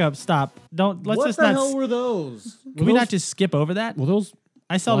 his- back up, stop. Don't let's What just the not. hell were those? Can we not just skip over that? Were those?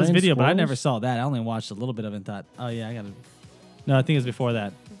 I saw this flying video, but I squirrels? never saw that. I only watched a little bit of it and thought, oh yeah, I gotta. No, I think it was before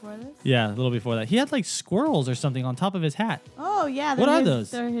that. Before this? Yeah, a little before that. He had like squirrels or something on top of his hat. Oh yeah. What they're are his-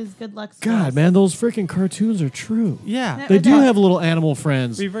 those? They're his good luck. God, stars. man, those freaking cartoons are true. Yeah. They do That- have little animal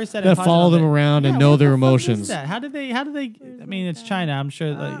friends Reverse that. that and pause it follow on them the- around and Yeah, know what their the fuck is emotions. that? How did they? I mean, it's China. I'm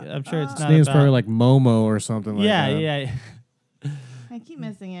sure. I'm sure it's His not. name's about, probably like Momo or something like Yeah, that. yeah. I keep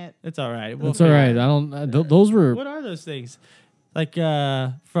missing it. It's all right. We'll It's all figure right. it I out. don't. Those were. What are those things? Like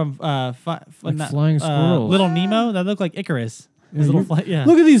from Like flying squirrels. Little Nemo. That look like Icarus. His little yeah.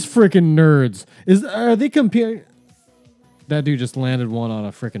 Look at these freaking nerds. Are they comparing? That dude just landed one on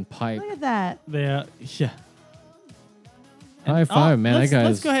a freaking pipe. Look at that. They yeah. High five, man. Let's, That guy's.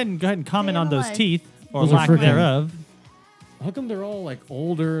 let's go ahead and comment Day on in the those life. teeth or Those are lack freaking- thereof. How come they're all like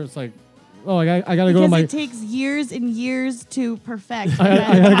older? It's like, oh, I gotta go to Because my. it takes years and years to perfect. I by the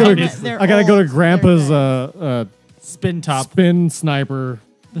gotta time go. that they're I gotta go old, to they're Grandpa's good. Spin top. spin sniper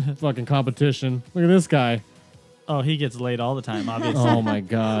fucking competition. Look at this guy. Oh, he gets laid all the time, obviously. Oh my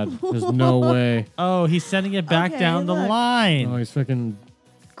god. There's no way. Oh, he's sending it back Okay, down the look. line. Oh, he's freaking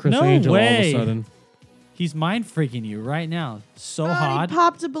Chris No Angel all of way. a sudden. He's mind freaking you right now. So Oh, hot. he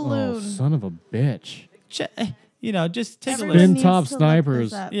popped a Oh, balloon. son of a bitch. You know, just take Everyone a Spin listen. needs top to look snipers.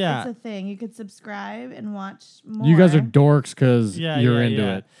 this up. Yeah. It's a thing. You could subscribe and watch more. You guys are dorks because Yeah, you're yeah, into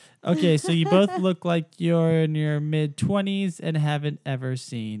yeah. it. Okay, so you both look like you're in your mid-20s and haven't ever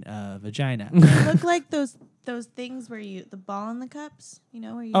seen a vagina. They look like those things where the ball in the cups. You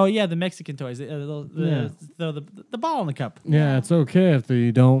know where you. Oh yeah, the Mexican toys. The ball in the cup. Yeah, it's okay if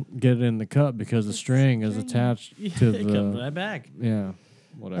you don't get it in the cup because the string is attached to It comes the. right back. Yeah,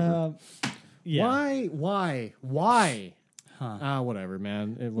 whatever. Yeah. Why? Huh. Whatever,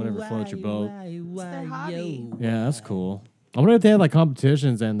 man. Whatever floats your boat. It's their hobby. Yeah, that's cool. I wonder if they had like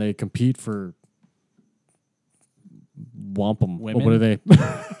competitions and they compete for wampum. Women? What are they?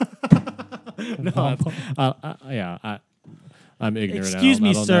 No, I'm ignorant. Excuse I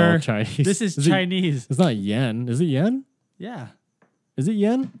me, don't sir. know Chinese. This is it- Chinese. it's not yen. Is it yen? Yeah. Is it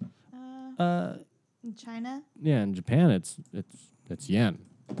yen? In China. Yeah, in Japan it's yen.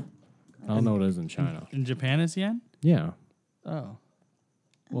 I don't know what it is in China. In Japan, it's yen. Yeah, Oh.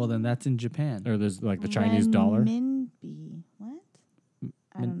 Well, then that's in Japan. or there's like the Chinese dollar. Renminbi. What?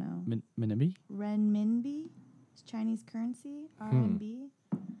 I don't know. Minabi? Renminbi is Chinese currency. RMB.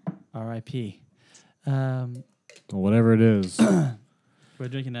 R.I.P. Or whatever it is. We're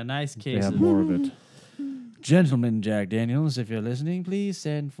drinking a nice They case have of more of it. Gentleman Jack Daniels. If you're listening, please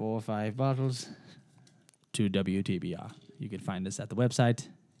send 4 or 5 bottles to WTBR. You can find us at the website.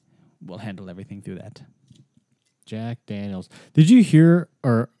 We'll handle everything through that. Jack Daniels. Did you hear,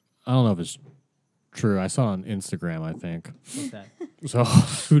 or I don't know if it's true. I saw on Instagram, I think. What's that? So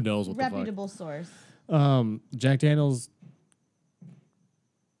who knows what Reputable source. the fuck. Jack Daniels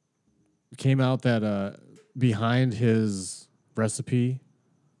came out that behind his recipe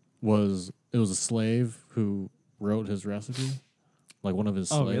was a slave who wrote his recipe, like one of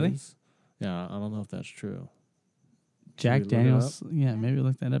his Oh, slaves. really? Yeah, I don't know if that's true. Jack look it Daniels. Yeah, maybe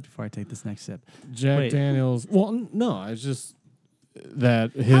look that up before I take this next sip. Jack Wait. Daniels. Well, no, it's just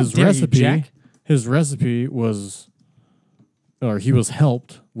that How his dare you, recipe. Jack? His recipe was, or he was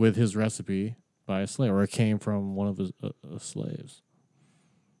helped with his recipe by a slave, or it came from one of his slaves.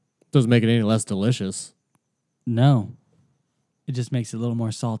 Doesn't make it any less delicious. No. It just makes it a little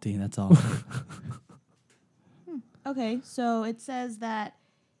more salty, that's all. Okay, so it says that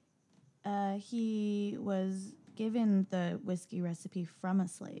he was given the whiskey recipe from a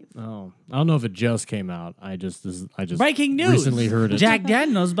slave. Oh, I don't know if it just came out. I just Breaking news. recently heard it. Jack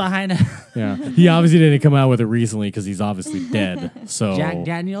Daniels behind Yeah, he obviously didn't come out with it recently because he's obviously dead. So Jack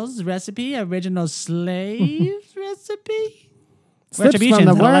Daniels recipe, original slave's recipe. slips from Retribution's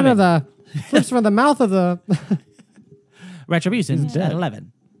the at word 11. of the slips from the mouth of the. Retribution's dead. at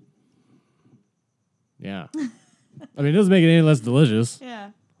 11. Yeah, I mean it doesn't make it any less delicious.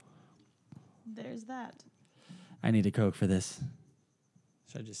 Yeah. There's that. I need a Coke for this.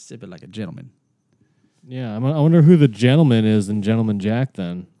 So I just sip it like a gentleman. Yeah, I wonder who the gentleman is in Gentleman Jack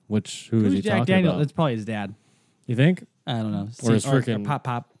then. Who is Who's he Jack talking Daniels? about? That's probably his dad. You think? I don't know. Or his or freaking- Pop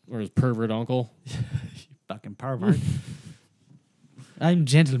Pop. Or his pervert uncle? You fucking pervert. I'm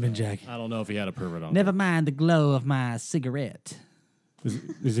Gentleman Jack. I don't know if he had a pervert on. Never mind the glow of my cigarette.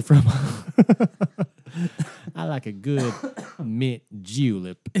 Is he from? I like a good mint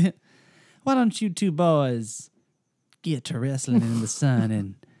julep. Why don't you two boys get to wrestling in the sun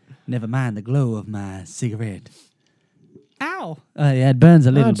and never mind the glow of my cigarette? Ow! Yeah, it burns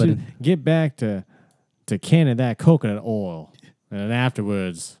a little, but get back to canning that coconut oil, and then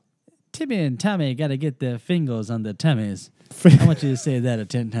afterwards, Timmy and Tommy got to get their fingers on their tummies. I want you to say that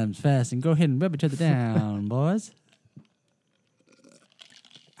 10 times fast and go ahead and rub each other down, boys.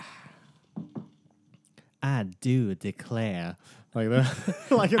 I do declare, like that,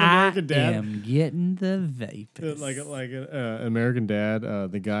 like an American Dad. I am getting the vapors. Like American Dad,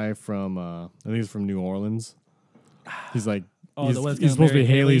 the guy from I think he's from New Orleans. He's like, he's supposed to be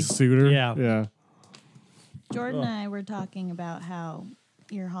Haley's suitor. Yeah. Jordan and I were talking about how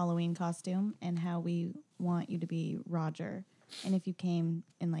your Halloween costume and how we want you to be Roger. And if you came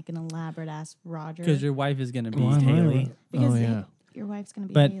in like an elaborate ass Roger. Because your wife is going to be Haley. Because your wife's going to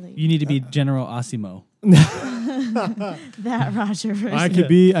be but Haley. You need to be General Osimo. That Roger version. I could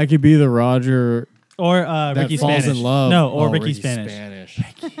be the Roger or Ricky falls Spanish. in love. No, or Ricky Ricky Spanish.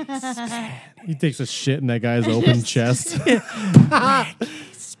 Ricky Spanish. He takes a shit in that guy's open chest. Ricky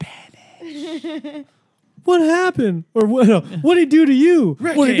Spanish. What happened? Or what did he do to you?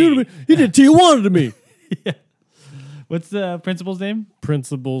 Ricky. What did he do to me? He did Tijuana to me. Yeah. What's the principal's name?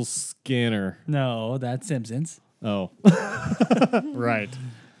 Principal Skinner. No, that's Simpsons. Oh. Right.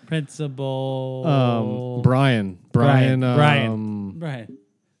 Principal. Brian.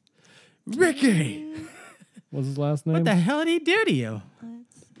 Ricky. What's his last name? What the hell did he do to you?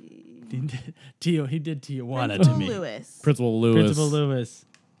 Let's see. He did Tijuana to Principal me. Lewis. Principal Lewis. Principal Lewis.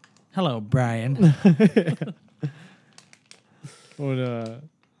 Hello, Brian. When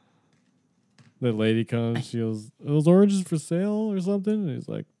the lady comes, she goes, "Those oranges for sale or something?" And he's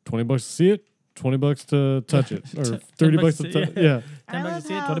like, $20 to see it, $20 to touch it, or $30 to touch. Yeah. I love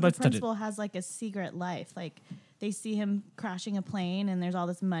how $20 the to touch it. principal has like a secret life. Like they see him crashing a plane, and there's all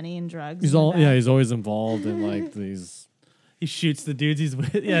this money and drugs. He's in the all back. he's always involved in like these. He shoots the dudes he's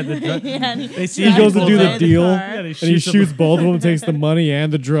with. Yeah, the drug. And They see He goes to do the drives away deal, car. Yeah, and he shoots both of them, takes the money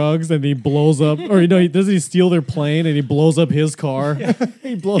and the drugs, and he blows up. Or doesn't he steal their plane and he blows up his car?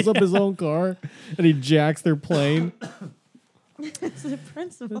 He blows up his own car, and he jacks their plane. It's the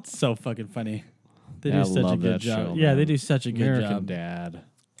principal. It's so fucking funny. They Yeah, do I such a love good that job. show, Yeah, man. they do such a good American job. Dad.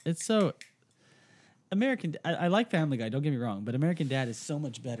 It's so American. I like Family Guy. Don't get me wrong, but American Dad is so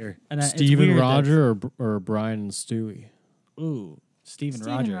much better. And Steve and Roger or Brian and Stewie? Ooh, Steve and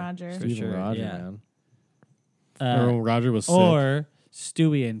Steve and Roger. Roger. For Steve sure, and Roger, yeah. man. Remember when Roger was sick? Or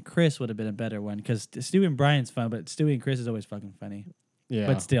Stewie and Chris would have been a better one because Stewie and Brian's fun, but Stewie and Chris is always fucking funny. Yeah.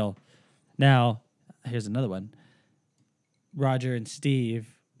 But still, now here's another one: Roger and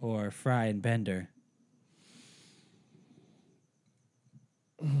Steve or Fry and Bender.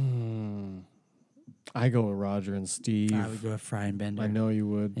 I go with Roger and Steve. I would go with Fry and Bender. I know you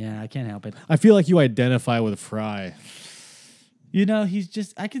would. Yeah, I can't help it. I feel like you identify with Fry. You know, he's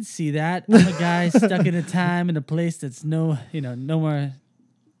just, I can see that. I'm a guy stuck in a time in a place that's no more,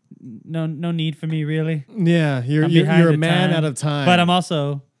 no need for me, really. Yeah, you're I'm behind you're a the man time, out of time. But I'm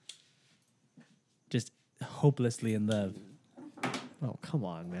also just hopelessly in love. Oh, come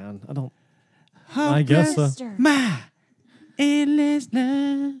on, man. I guess so. Mister. My endless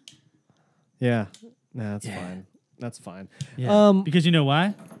love. Yeah. Nah, that's fine. That's fine. Yeah. Because you know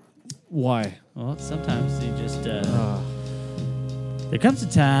why? Why? Well, sometimes you just, there comes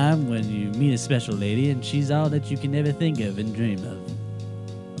a time when you meet a special lady and she's all that you can never think of and dream of.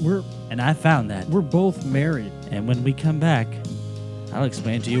 And I found that. We're both married. And when we come back, I'll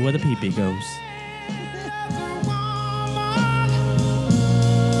explain to you where the pee-pee goes.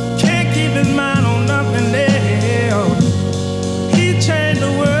 Can't keep his mind on nothing else. He changed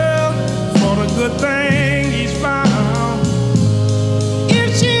the world for the good thing he's found.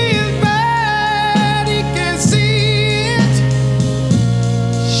 If she is bad, he can see it.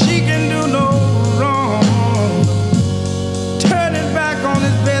 She can do no wrong. Turning back on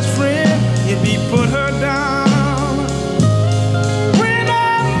his best friend if he put her down. When a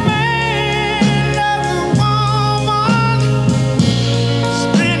man loves a woman,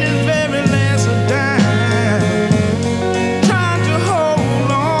 spend his very last dime.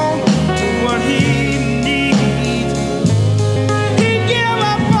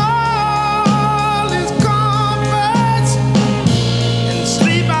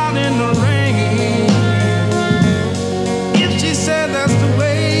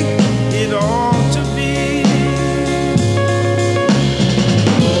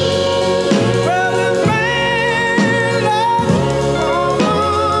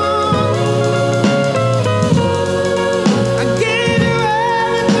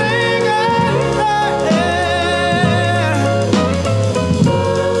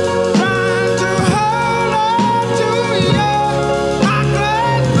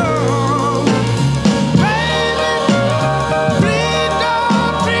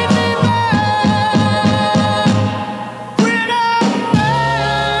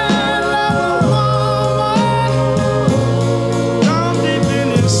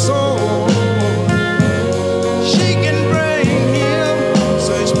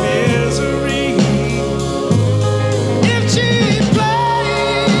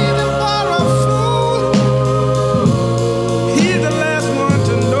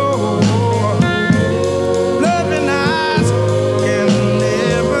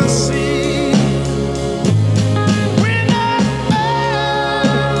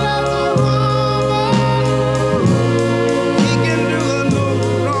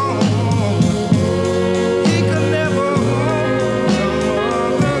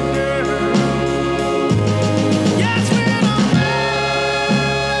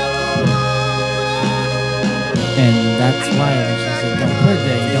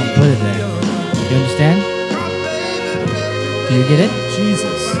 get it?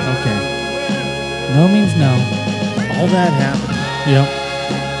 Jesus. Okay. No means no. All that happened. Yep.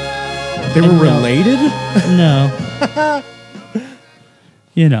 They were And no. related? No.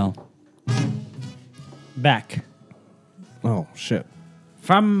 You know. Back Oh, shit.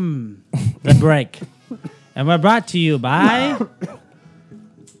 from the break. And we're brought to you by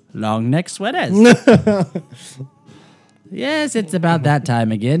Long Neck Sweaters. Yes, it's about that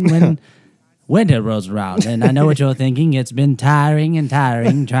time again when winter rolls around. And I know what you're thinking. It's been tiring and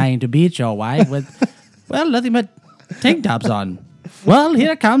tiring trying to beat your wife with, well, nothing but tank tops on. Well,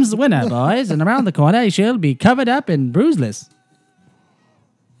 here comes the winter, boys. And around the corner, she'll be covered up and bruiseless.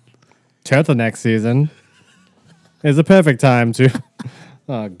 Turtleneck season is a perfect time to.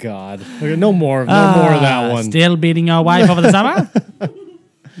 Oh, God. Okay, no more of that one. Still beating your wife over the summer?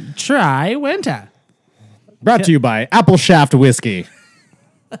 Try winter. Brought to you by Apple Shaft Whiskey.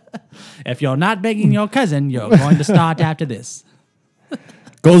 If you're not begging your cousin, you're going to start after this.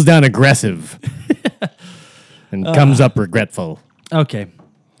 Goes down aggressive and comes up regretful. Okay.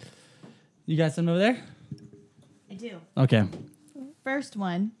 You got something over there? I do. Okay. First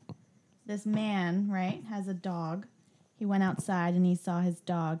one, this man, right, has a dog. He went outside and he saw his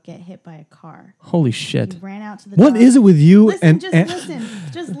dog get hit by a car. Holy He shit. ran out to the What dog. is it with you Listen, and listen.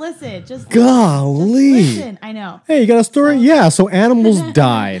 Just listen. Golly. Just listen. I know. Hey, you got a story? Yeah, so animals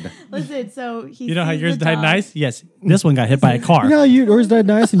died. Listen, so he You know how sees yours the died dog. nice? Yes. This one got hit by a car. Yeah, yours died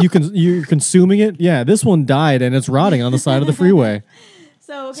nice and you're consuming it. Yeah, this one died and it's rotting on the side of the freeway.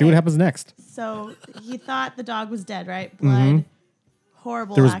 So okay, See what happens next. So he thought the dog was dead, right? Blood.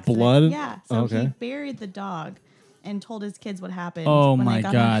 Horrible There was accident. blood? Yeah. So Okay. he buried the dog and told his kids what happened Oh when my they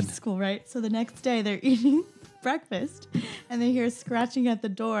got home God. from school, right? So the next day they're eating breakfast and they hear scratching at the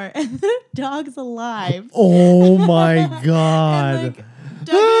door and the dog's alive. Oh my And God. like dug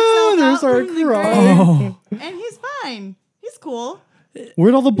himself they out start from the crying. grave. And he's fine. He's cool.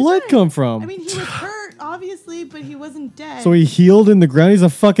 Where'd all the blood come from? I mean, he was hurt, obviously, but he wasn't dead. So he healed in the ground. He's a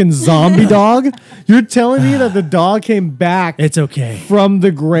fucking zombie dog? You're telling me that the dog came back It's okay. from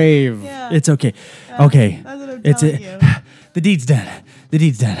the grave? yeah, It's okay. Okay. that's what I'm It's telling it. you. The deed's done. The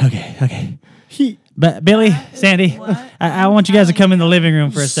deed's done. Okay. Okay. He But Billy, Sandy, what I want you guys to come in the living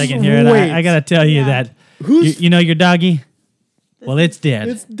room for a second here. And Sweet. I got to tell you Yeah. that Who's you know your doggy? Well, it's dead.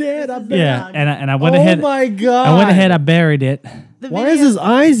 it's dead. I bet. yeah. dog. And I went Oh ahead. my God. I went ahead. I buried it. The Why video- is his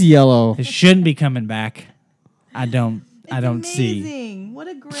eyes yellow? It shouldn't be coming back. I don't It's see. amazing. What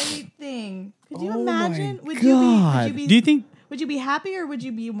a great thing. Could you Oh my imagine? Would God. you be Do you think would you be happy or would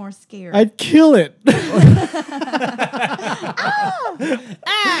you be more scared? I'd kill it. kill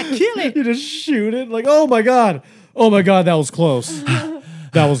it? You just shoot it like, oh my God. Oh my God, that was close.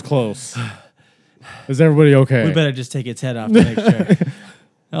 That was close. Is everybody okay? We better just take its head off to make sure.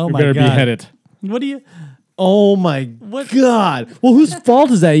 Oh We my better God. behead it. What do you Oh my What? God. Well, whose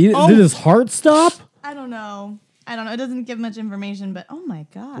fault is that? Oh. Did his heart stop? I don't know. It doesn't give much information, but oh my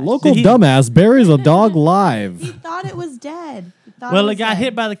gosh. Local Did he- dumbass buries a dog He thlive. thought it was dead. He thought Well, was it got dead.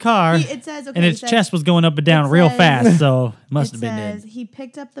 hit by the car. It says, okay, and its it says- chest was going up and down it real says- fast, so it must It have been says dead. he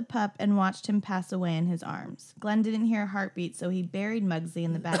picked up the pup and watched him pass away in his arms. Glenn didn't hear a heartbeat, so he buried Muggsy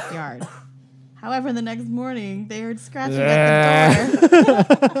in the backyard. However, the next morning, they heard scratching at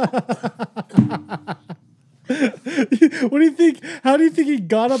the door. What do you think? How do you think he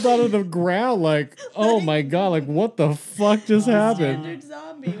got up out of the ground? Like, oh my God, like what the fuck just happened? Standard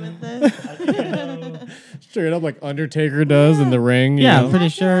zombie with the Straight up like Undertaker does in the ring. you Yeah, know? I'm pretty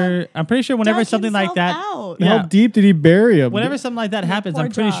sure. whenever dug something like himself that, out. Yeah. How deep did he bury him? whenever something like that happens, poor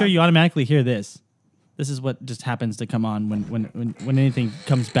I'm pretty sure dog. you automatically hear this. This is what just happens to come on when anything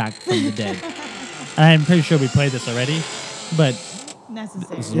comes back from the dead. I'm pretty sure we played this already, but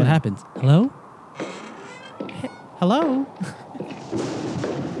necessary. this is what happens. Hello? Hello?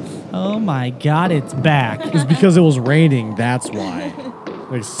 Oh my God, it's back. It's because it was raining. That's why.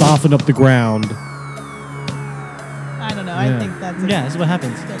 Like soften up the ground. I don't know. Yeah. I think that's Yeah, this is what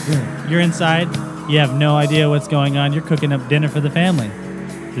happens. You're inside. You have no idea what's going on. You're cooking up dinner for the family,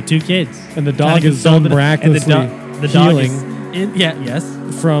 the two kids, And the Trying dog to is console done the- and miraculously the dog is healing yes,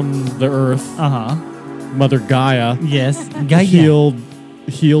 from the earth. Mother Gaia yes, Gaia. healed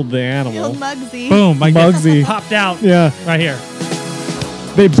the animal. Healed Muggsy. Boom, I just Muggsy. popped out. Yeah, Right here.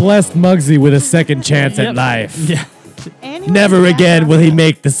 they blessed Muggsy with a second chance Yep. at life. Yeah. And he was Never back again on will he it.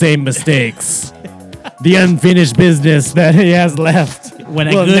 make the same mistakes. The unfinished business that he has left When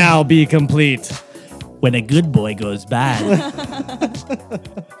a will good- now be complete. When a good boy goes bad.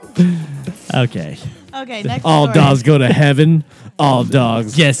 Okay. Okay, next All story. dogs go to heaven. All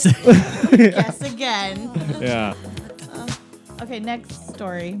dogs. Yes. Yes, again. Yeah. Okay, next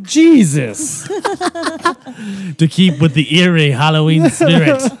story. Jesus. To keep with the eerie Halloween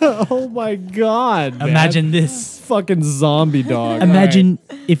spirit, Oh my God. Man. imagine this. Fucking zombie dog. Imagine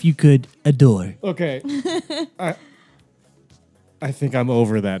if you could adore. All right. Okay. I think I'm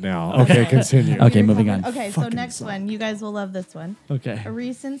over that now. Okay, continue. Okay, You're moving covered. on. Okay, so next one. You guys will love this one. Okay. A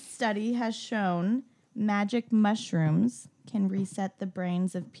recent study has shown magic mushrooms can reset the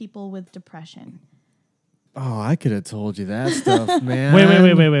brains of people with depression. Oh, I could have told you that stuff, man.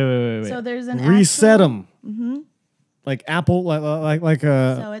 Wait. So there's an Reset actual- them. Mm-hmm. Like Apple, like So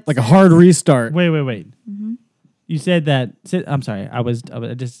a it like a says- hard restart. Wait. You said that. I'm sorry. I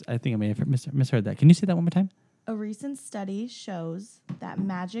think I may have misheard that. Can you say that one more time? A recent study shows that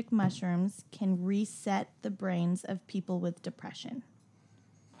magic mushrooms can reset the brains of people with depression.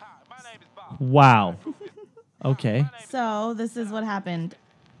 Wow. Okay. So this is what happened.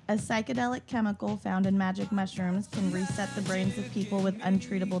 A psychedelic chemical found in magic mushrooms can reset the brains of people with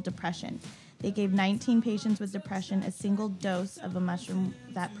untreatable depression. They gave 19 patients with depression a single dose of a mushroom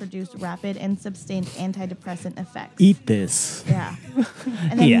that produced rapid and sustained antidepressant effects. Eat this. Yeah.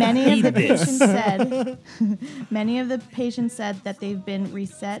 And then Yeah, many eat of the this. patients said that they've been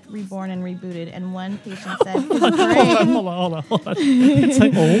reset, reborn, and rebooted. And one patient said his brain. Hold on. It's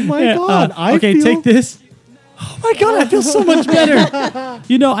like, Oh my God. okay, take this. Oh my God, I feel so much better.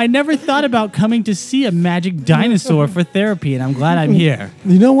 You know, I never thought about coming to see a magic dinosaur for therapy, and I'm glad I'm here.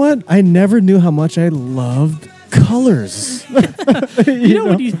 You know what? I never knew how much I loved colors. You know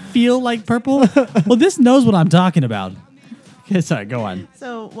when you feel like purple? Well, this knows what I'm talking about. Okay, sorry, go on.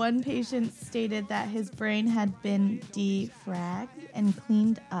 So one patient stated that his brain had been defragged and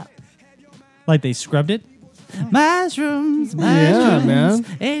cleaned up. Like they scrubbed it? Mushrooms, Yeah, man.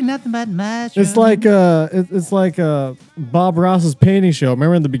 ain't nothing but mushrooms. It's like Bob Ross's painting show.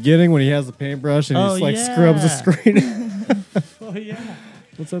 Remember in the beginning when he has the paintbrush and Oh, he's like yeah. scrubs the screen? Oh, yeah.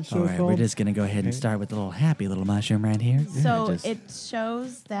 What's that show All right, called? we're just going to go ahead and start with the little happy little mushroom right here. So just- it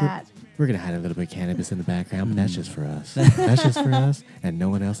shows that We're gonna hide a little bit of cannabis in the background, but that's just for us. That's just for us, and no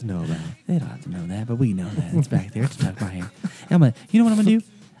one else will know about it. They don't have to know that, but we know that. It's back there. It's tucked behind. You know what I'm going to do?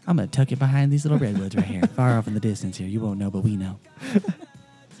 I'm going to tuck it behind these little redwoods right here, far off in the distance here. You won't know, but we know.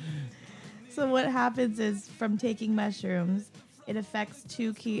 So what happens is from taking mushrooms, it affects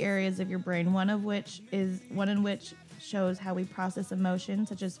two key areas of your brain. One in which shows how we process emotions,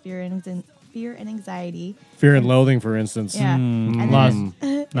 such as fear and anxiety. Fear and loathing, for instance. Yeah, and lost.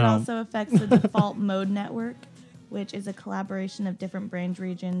 then it No. also affects the default mode network, which is a collaboration of different brain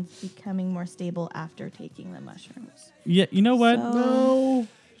regions becoming more stable after taking the mushrooms. Yeah, you know what? So-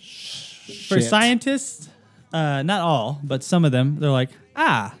 For scientists, not all, but some of them, they're like,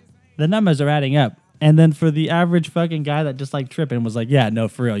 the numbers are adding up. And then for the average fucking guy that just like tripping was like, yeah, no,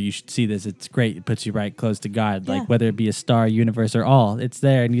 for real, you should see this. It's great. It puts you right close to God. Yeah. Like whether it be a star, universe, or all, it's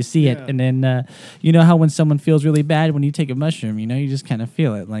there and you see it. Yeah. And then you know how when someone feels really bad when you take a mushroom, you know, you just kind of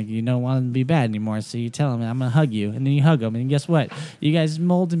feel it. Like you don't want them to be bad anymore. So you tell them, I'm going to hug you. And then you hug them. And guess what? You guys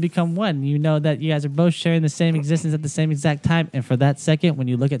mold and become one. You know that you guys are both sharing the same existence at the same exact time. And for that second, when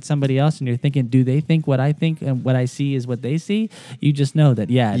you look at somebody else and you're thinking, do they think what I think and what I see is what they see? You just know that,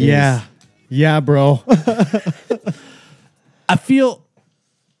 yeah, it is. Yeah, bro. I feel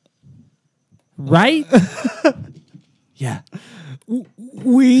right. Yeah.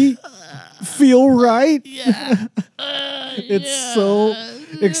 We feel right. Yeah. It's so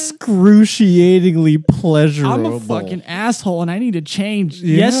excruciatingly pleasurable. I'm a fucking asshole and I need to change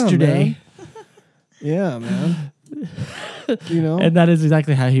Yeah, yesterday. Yeah, man. You know? And that is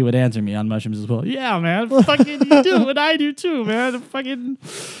exactly how he would answer me on mushrooms as well. Yeah, man. Fucking you do, and I do too, man.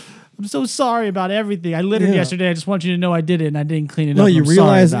 I'm so sorry about everything. I littered Yeah. yesterday. I just want you to know I did it and I didn't clean it No, up. you I'm sorry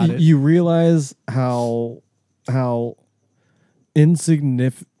realize about it. you realize how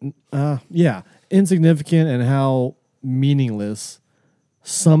insignificant and how meaningless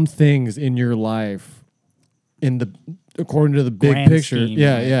some things in your life according to the big Grand picture. scheme.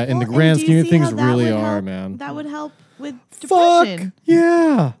 Yeah, in the Well, grand and do scheme you of see things how that really would are, help- man. That would help with Fuck. depression.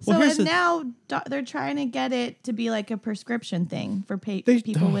 Yeah. So here's and the- now they're trying to get it to be like a prescription thing for They-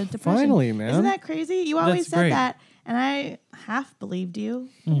 people with depression. finally, man. Isn't that crazy? You always That's said great. that, and I half believed you.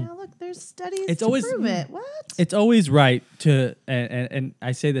 Now look, there's studies It's to always- prove it. What? It's always right to, and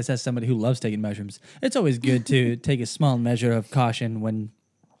I say this as somebody who loves taking mushrooms. It's always good to take a small measure of caution when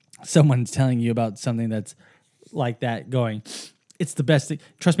someone's telling you about something that's like that. Going, It's the best thing.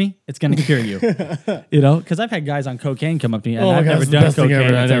 Trust me, it's gonna cure you. You know, because I've had guys on cocaine come up to me, and I've never done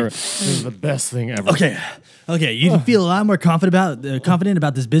cocaine. This is the best thing ever. Okay, you feel a lot more confident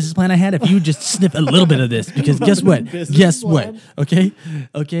about this business plan I had if you just sniff a little bit of this. Because guess what? Okay.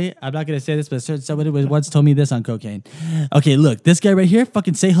 I'm not gonna say this, but somebody once told me this on cocaine. Okay, look, this guy right here,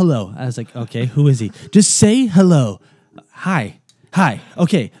 fucking say hello. I was like, okay, who is he? Just say hello. Hi.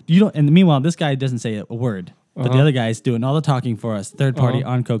 Okay, you don't. And meanwhile, this guy doesn't say a word. But the other guy's doing all the talking for us, third party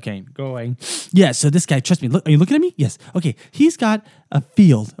on cocaine. Going, yeah, so this guy, trust me, look, are you looking at me? Yes. Okay, he's got a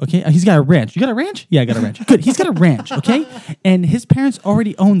field, okay? He's got a ranch. You got a ranch? Yeah, I got a ranch. Good, he's got a ranch, okay? And his parents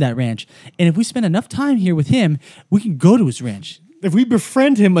already own that ranch. And if we spend enough time here with him, we can go to his ranch. If we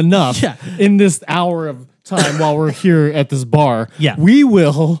befriend him enough in this hour of time while we're here at this bar, we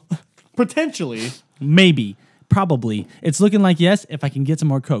will potentially... Maybe. Probably. It's looking like yes, if I can get some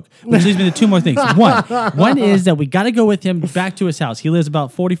more coke. Which leads me to two more things. One is that we got to go with him back to his house. He lives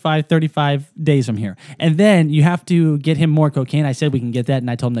about 35 days from here. And then you have to get him more cocaine. I said we can get that, and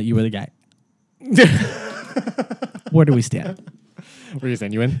I told him that you were the guy. Where do we stand? Where are you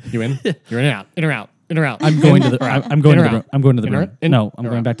saying? You in? You're in or out? In or out? In or out? I'm going to the room. I'm going to the room. No, I'm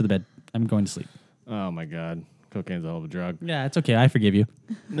going back to the bed. I'm going to sleep. Oh my God. Cocaine's a hell of a drug. Yeah, it's okay. I forgive you.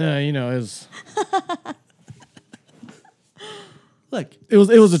 No, it's... Look, it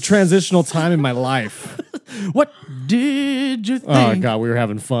was a transitional time in my life. What did you think? Oh God, we were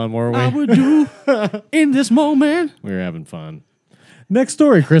having fun, weren't we? I would do in this moment. We were having fun. Next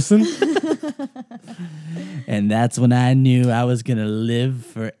story, Kristen. And that's when I knew I was gonna live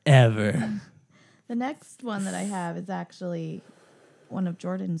forever. The next one that I have is actually one of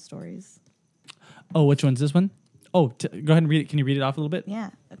Jordan's stories. Oh, which one's this one? Oh, go ahead and read it. Can you read it off a little bit? Yeah.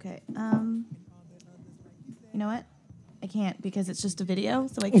 Okay. You know what? I can't because it's just a video,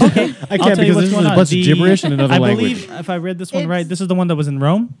 so I can't. Okay, I can't because this is a bunch of gibberish in another language. I believe, if I read this one right, this is the one that was in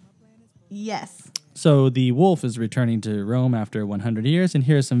Rome? Yes. So the wolf is returning to Rome after 100 years, and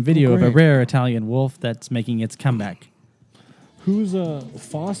here's some video of a rare Italian wolf that's making its comeback. Who's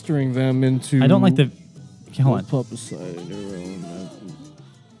fostering them into... I don't like the... Okay, hold on. Pup sighting near Rome.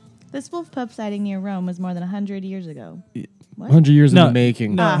 This wolf pup sighting near Rome was more than 100 years ago. What? 100 years in the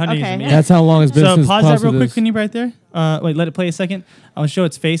making. No, 100 years in the making. That's how long it's been since... So pause that real quick, can you, right there? Wait, let it play a second. I'll show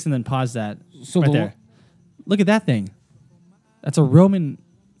its face and then pause that right there. Look at that thing. That's a Roman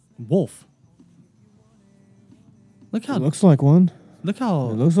wolf. Look how... It looks like one. Look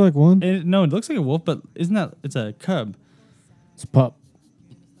how... It looks like one. No, it looks like a wolf, but isn't that... It's a cub. It's a pup.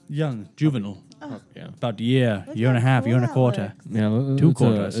 Young, juvenile. Yeah. About a year and a half, year and a quarter. Yeah, 2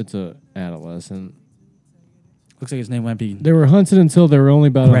 quarters. It's a adolescent. Looks like his name might be... They were hunted until there were only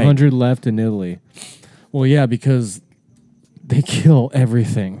about 100 left in Italy. Well, yeah, because they kill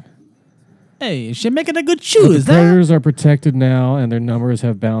everything. Hey, she's making a good shoe, is that? The predators are protected now, and their numbers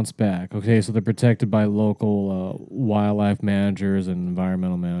have bounced back. Okay, so they're protected by local wildlife managers and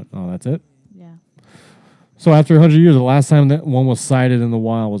environmental man. Oh, that's it? Yeah. So after 100 years, the last time that one was sighted in the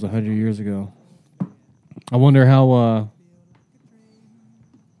wild was 100 years ago. I wonder how,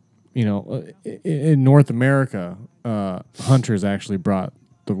 in North America, hunters actually brought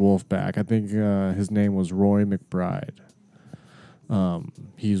the wolf back. I think his name was Roy McBride.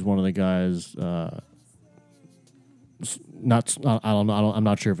 He's one of the guys. I'm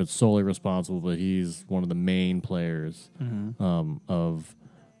not sure if it's solely responsible, but he's one of the main players of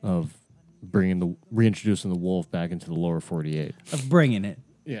reintroducing the wolf back into the lower 48. Of bringing it.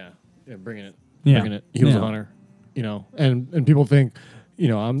 Yeah, bringing it. Yeah. Bringing it. He was a hunter, and people think,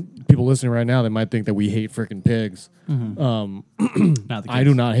 people listening right now, they might think that we hate freaking pigs. I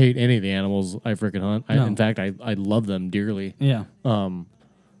do not hate any of the animals I freaking hunt. In fact, I love them dearly. Yeah.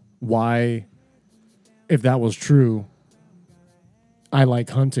 Why, if that was true, I like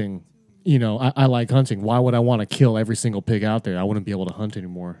hunting. I like hunting. Why would I want to kill every single pig out there? I wouldn't be able to hunt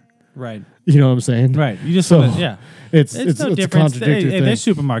anymore. Right. You know what I'm saying? Right. You just It's no a difference. contradictory thing. There's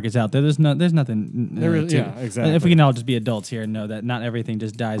supermarkets out there. There's nothing. Exactly. If we can all just be adults here and know that not everything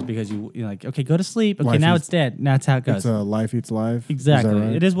just dies because you're like, okay, go to sleep. Okay, now it's dead. Now that's how it goes. It's life eats life. Exactly.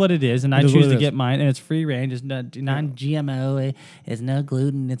 Right? It is what it is, and I choose to get mine, and it's free range. It's non-GMO. It's no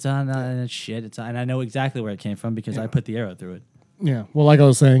gluten. It's on shit. And I know exactly where it came from because I put the arrow through it. Yeah. Well, like I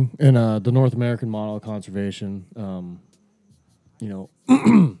was saying, in the North American model of conservation,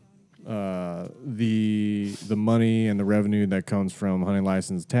 the money and the revenue that comes from hunting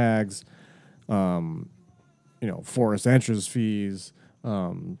license tags, forest entrance fees,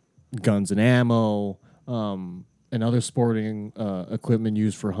 guns and ammo, and other sporting equipment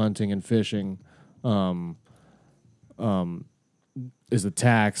used for hunting and fishing, is a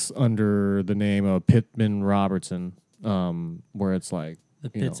tax under the name of Pittman Robertson. where it's like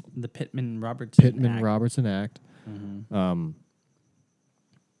the Pittman Robertson Act. Robertson Act.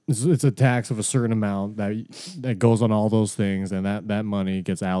 It's a tax of a certain amount that goes on all those things, and that money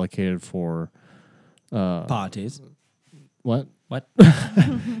gets allocated for parties. What?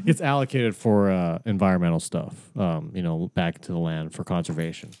 It's allocated for environmental stuff. Back to the land for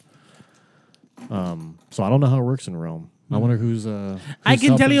conservation. So I don't know how it works in Rome. I wonder who's I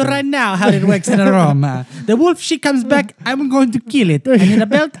can tell you right now how it works in Rome. The wolf, she comes back, I'm going to kill it. I need a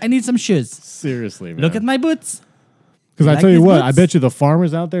belt, I need some shoes. Seriously, man. Look at my boots. Because I like tell you these what, boots? I bet you the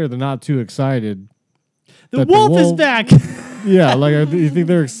farmers out there, they're not too excited. The wolf is back. Yeah, like you think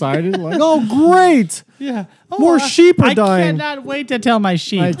they're excited? Like, oh, great! Yeah. More sheep are dying. I cannot wait to tell my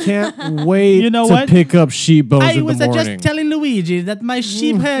sheep. I can't wait You know to what? pick up sheep bones I in the was morning. just telling Luigi that my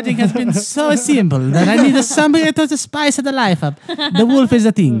sheep herding has been so simple that I need somebody to spice the life up. The wolf is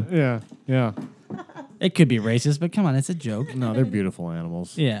a thing. Yeah. It could be racist, but come on, it's a joke. No, they're beautiful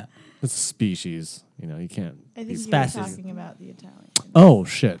animals. Yeah. It's a species. You can't. I think you were Spastic. talking about the Italian. Oh,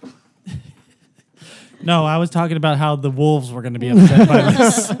 shit. No, I was talking about how the wolves were going to be upset by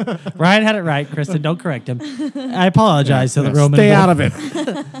this. Ryan had it right. Kristen, don't correct him. I apologize to the Roman Stay wolf. out of it.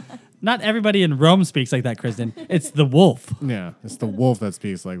 Not everybody in Rome speaks like that, Kristen. It's the wolf. Yeah, it's the wolf that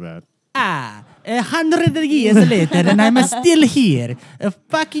speaks like that. 100 years later and I'm still here.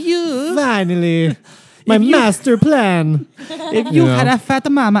 Fuck you. Finally, my If you- master plan. If you know. had a fat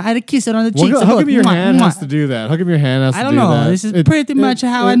mama, I'd kiss her on the cheeks. How come your Mwah, hand mwah. has to do that? How come your hand has I to don't do know. that? This is pretty much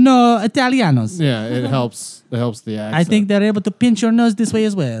how I know Italianos. Yeah, it helps. It helps the accent. I think they're able to pinch your nose this way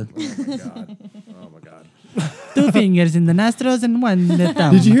as well. Oh my god. 2 fingers in the nostrils and 1 in the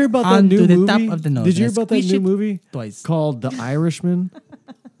thumb. Did you hear about that onto new the movie? top of the nose. Did you hear And about that squish new it movie twice. called The Irishman?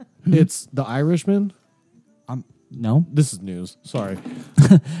 It's The Irishman. No. This is news. Sorry.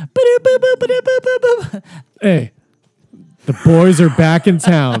 Hey, the boys are back in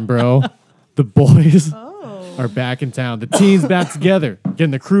town, bro. The boys are back in town. The teens back together.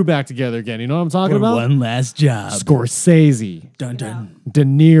 Getting the crew back together again. You know what I'm talking about? One last job. Scorsese, Dun dun De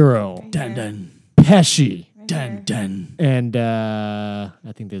Niro, dun dun Pesci, dun dun. and I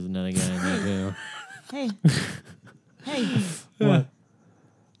think there's another guy in there too. Hey. What?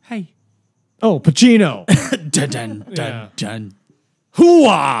 Hey. Oh, Pacino. Dun dun dun dun.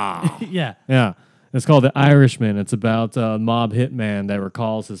 Hooah! Yeah. Yeah. It's called The Irishman. It's about a mob hitman that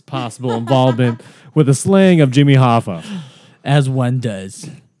recalls his possible involvement with the slaying of Jimmy Hoffa. As one does.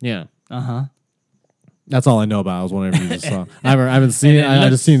 Yeah. Uh-huh. That's all I know about it. I was wondering if you just saw. I haven't seen it. I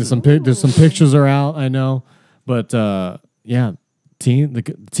just seen there's some pictures are out, I know. But yeah,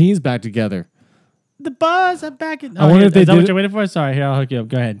 the teens back together. The boys are back in. I wonder if they is that did what it- you're waiting for? Sorry, here, I'll hook you up.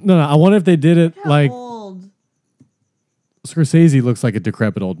 Go ahead. No, I wonder if they did it How like old? Scorsese looks like a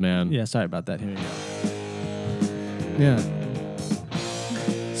decrepit old man. Yeah, sorry about that. Here we go. Yeah.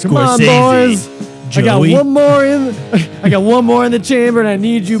 Come on, boys. I got Joey. one more in. I got one more in the chamber, and I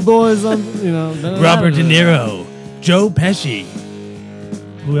need you boys. Robert De Niro. Joe Pesci.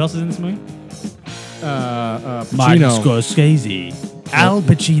 Who else is in this movie? Martin Pacino. Scorsese. Al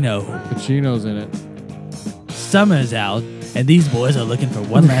Pacino. Pacino's in it. Summer's out, and these boys are looking for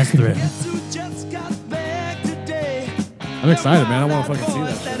one last thrill. I'm excited, man. I want to fucking see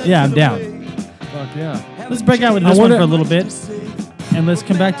that shit. Yeah, I'm down. Fuck yeah. Let's break out with I this one wonder- for a little bit, and let's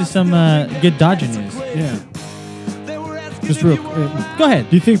come back to some good Dodger news. Yeah. Just real. Go ahead.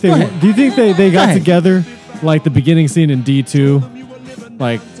 Do you think they? Go ahead. Do you think they got ahead. together like the beginning scene in D2?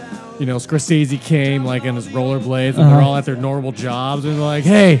 Like, Scorsese came like in his rollerblades, and they're all at their normal jobs, and they're like,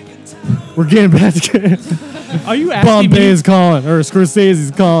 "Hey, we're getting back together." Are you asking Bombay me is calling, or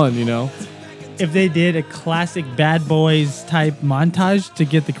Scorsese's calling. if they did a classic Bad Boys type montage to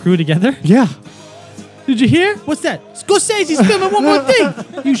get the crew together? Yeah. Did you hear? What's that? Scorsese's filming one more thing.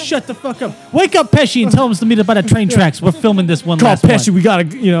 You shut the fuck up. Wake up, Pesci, and tell him to meet up by the train tracks. We're filming this one Call last Pesci. one. We gotta,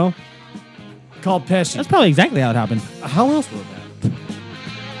 call Pesci. That's probably exactly how it happened. How else would that?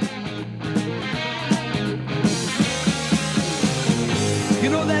 You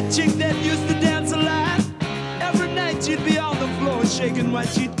know that chick that used to dance a lot? Every night she'd be on the floor shaking what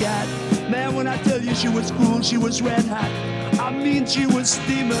she'd got. Man, when I tell you she was cool, she was red hot. I mean, she was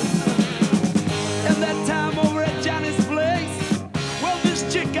steaming. And that time over at Johnny's place, well, this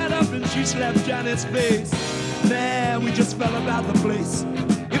chick got up and she slapped Johnny's face. Man, we just fell about the place.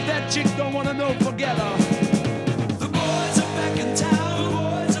 If that chick don't wanna know, forget her. The boys are back in town. The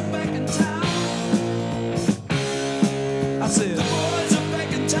boys are back in town. I said, the boys are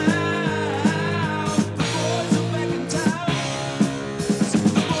back in town. The boys are back in town.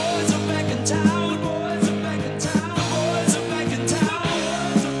 The boys are back in town. The boys are back in town. The boys are back in town.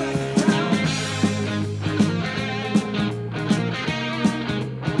 The boys are back in town.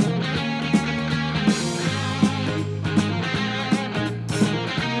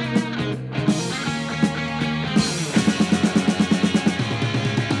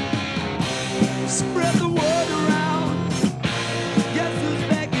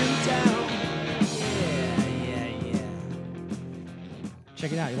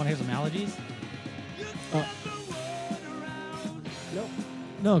 You want to hear some allergies?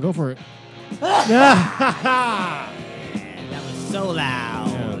 No, go for it. That was so loud.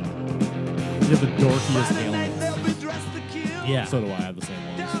 You have the dorkiest ailments. Yeah. So do I. I have the same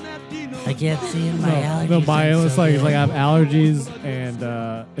ones. I can't see in my allergies. No, mine are it's so like good. I have allergies,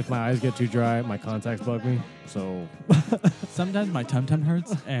 and if my eyes get too dry, my contacts bug me. So Sometimes my tum-tum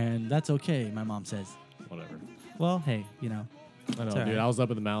hurts, and that's okay, my mom says. whatever. Well, hey, you know. I know, It's dude. alright. I was up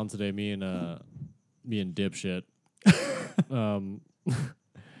in the mountains today. Me and Dipshit. And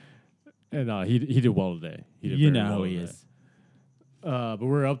he did well today. He did You very know well who he today. is. But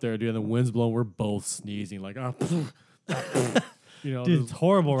we're up there, dude, and the wind's blowing. We're both sneezing, like, you know, Dude, it's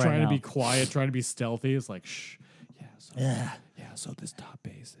horrible right trying now. to be quiet, trying to be stealthy. It's like, shh, so this top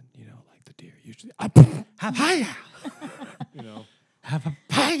basin, you know, like the deer usually, you know,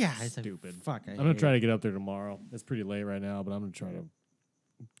 stupid. Fuck, I'm gonna try to get up there tomorrow. It's pretty late right now, but I'm gonna try to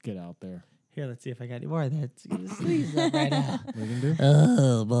get out there. Here, let's see if I got any more of that. Sneeze up right now. What are you gonna do?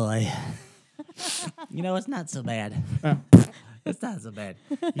 Oh boy. You know, it's not so bad. It's not so bad.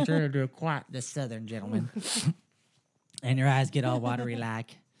 You turn into quite the southern gentleman. And your eyes get all watery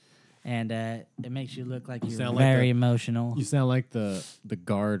like. And it makes you look like you're sound like very the- emotional. You sound like the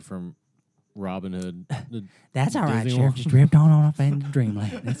guard from Robin Hood. That's all right, Disney Sheriff. one. Just drift on off into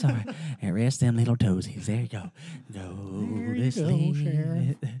dreamland. That's all right. And rest them little toesies. There you go. Go to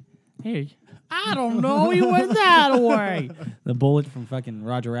sleep. Here, I don't know. He went that way. The bullet from fucking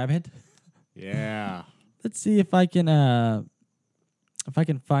Roger Rabbit. Yeah. Let's see if I can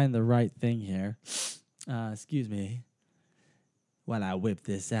find the right thing here. Excuse me. While I whip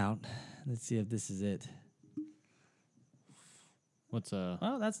this out, let's see if this is it. What's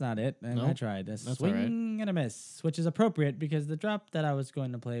Well, that's not it. And I Nope. tried. That's all Swing right. and a miss, which is appropriate because the drop that I was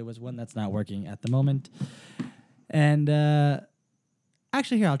going to play was one that's not working at the moment. And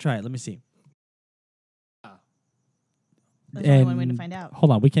actually, here I'll try it. Let me see. There's only one way to And- find out.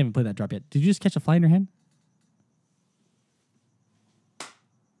 Hold on, we can't even play that drop yet. Did you just catch a fly in your hand?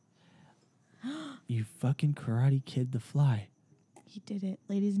 You fucking Karate Kid the fly. He did it,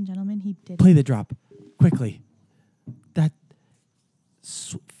 ladies and gentlemen. He did Play it. the drop quickly. That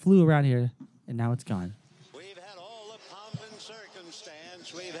flew around here, and now it's gone. We've had all the pomp and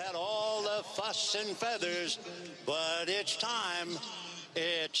circumstance. We've had all the fuss and feathers. But it's time.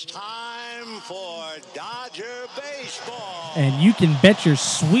 It's time for Dodger baseball. And you can bet your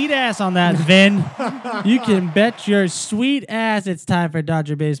sweet ass on that, Vin. You can bet your sweet ass it's time for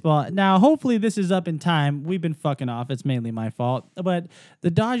Dodger baseball. Now, hopefully this is up in time. We've been fucking off. It's mainly my fault. But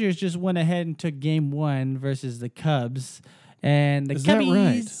the Dodgers just went ahead and took game 1 versus the Cubs. And the Is that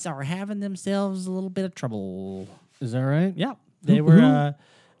Cubbies are having themselves a little bit of trouble. Is that right? Yeah. They were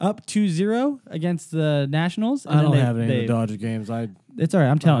up 2-0 against the Nationals. and I then don't have any of the Dodger games. It's all right.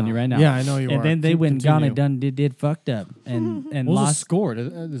 I'm telling you right now. Yeah, I know you and are. then they went Continue. gone and done did fucked up and What was the lost. score?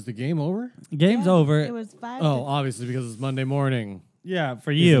 Is the game over? Game's over. It was 5 Oh, obviously because it's Monday morning. Yeah,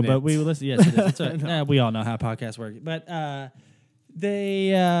 for you, Isn't but it? we listen. Yes, it is. It's all right. We all know how podcasts work. But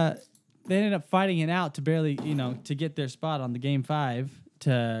they ended up fighting it out to barely, to get their spot on the game 5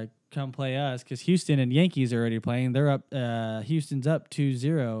 to come play us because Houston and Yankees are already playing. They're up. Houston's up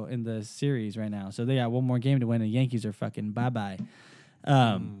 2-0 in the series right now, so they got one more game to win. And the Yankees are fucking bye.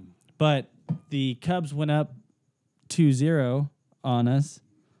 But the Cubs went up 2-0 on us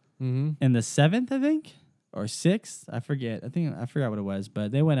in the 7th, I think, or 6th. I forget. I forgot what it was,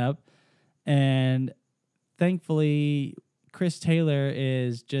 but they went up, and thankfully, Chris Taylor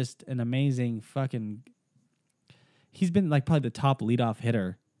is just an amazing fucking. He's been like probably the top leadoff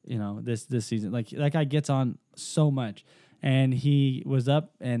hitter, this season. Like that guy gets on so much, and he was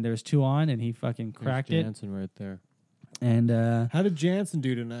up, and there was 2 on, and he fucking cracked it. Jansen right there. And How did Jansen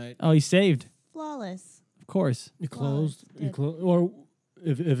do tonight? he saved, flawless. of course. You closed. You did. closed. Or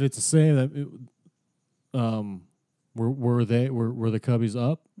if it's a save that, were the Cubbies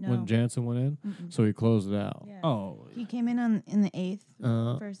up No. when Jansen went in? So he closed it out. Yeah. Oh, He came in in the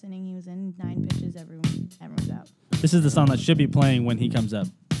 8th. First inning, he was in 9 pitches. Everyone's out. this is the song that should be playing when he comes up.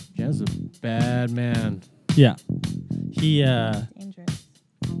 Jansen's a bad man. Yeah, he Dangerous.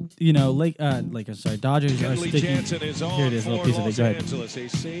 Dodgers are Kenley sticking. Jansen is on Here it is, little for piece of it. Los Go ahead. Angeles. A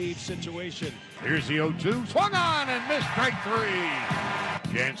save situation. Here's the 0-2. Swung on and missed, strike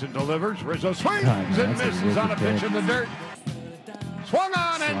 3. Jansen delivers. Rizzo swings God, and that's a misses wicked on a pitch pitch. in the dirt. Swung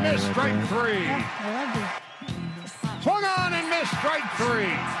on and missed, strike 3. I love this. Swung on and missed, strike 3.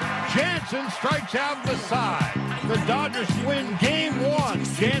 Jansen strikes out the side. The Dodgers win game 1.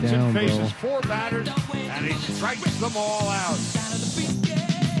 Jansen down, faces bro. 4 batters, and he strikes them all out.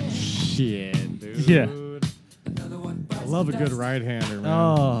 Shit, dude. Yeah. love a good right-hander, man.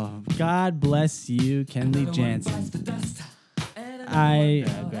 Oh, God bless you, Kenley Jansen.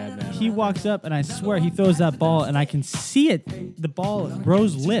 He walks up and I swear he throws that ball and I can see it. The ball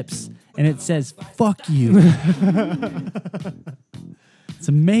Rose lips and it says "fuck you." It's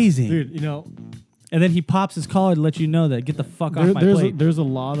amazing, Dude, you know, And then he pops his collar to let you know that get the fuck off my plate. There's a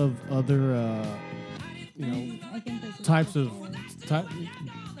lot of other, types of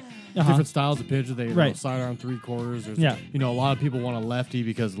different styles of pitches. They sidearm 3/4. There's, a lot of people want a lefty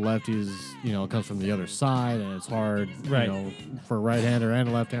because lefties, comes from the other side and it's hard, for a right-hander and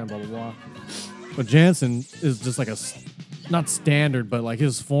a left-hander, blah, blah, blah. But Jansen is just like not standard, but like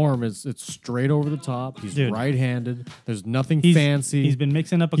his form it's straight over the top. He's right-handed. There's nothing fancy. He's been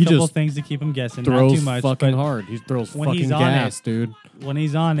mixing up a couple things to keep him guessing. Throws not too much, fucking but hard. He throws when fucking he's on gas, it, dude. When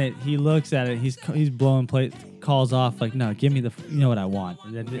he's on it, he looks at it. He's blowing calls off like, no, give me you know what I want.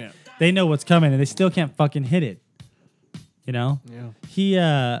 They know what's coming, and they still can't fucking hit it. You know? Yeah. He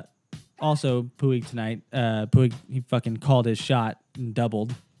also Puig tonight. Puig, he fucking called his shot and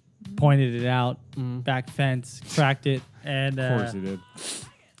doubled, pointed it out, back fence, cracked it, and Of course he did.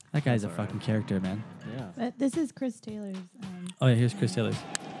 That guy's a fucking character, man. Yeah. But this is Chris Taylor's. Oh yeah, here's Chris Taylor's.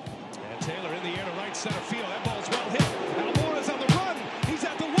 And Taylor in the air to right center field. That ball's well hit. Almora's on the run. He's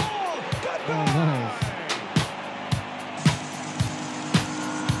at the wall. Goodbye. Oh, nice.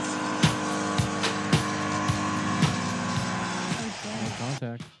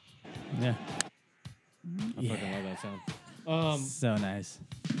 Contact. Yeah. I fucking love that sound. So nice.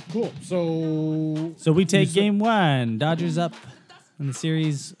 Cool. So we take game one. Dodgers up in the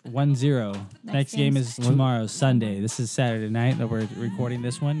series 1-0. Next game is tomorrow, Sunday. This is Saturday night that we're recording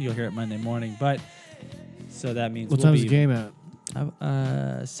this one. You'll hear it Monday morning. But so that means What time is the game at?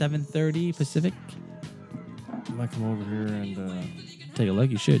 7:30 Pacific. I might come over here and Take a look.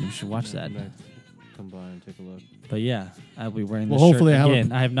 You should watch that. Come by and take a look. But yeah, I'll be wearing this hopefully shirt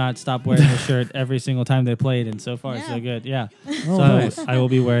again. I have not stopped wearing this shirt every single time they played, and so far so good. Yeah. Oh, so nice. I will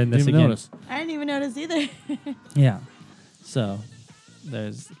be wearing this Didn't again. notice. I didn't even notice either. Yeah. So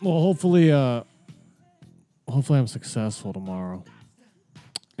there's. Well, hopefully I'm successful tomorrow.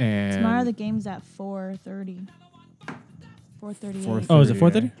 And Tomorrow the game's at 4:30. 4:38. Oh, is it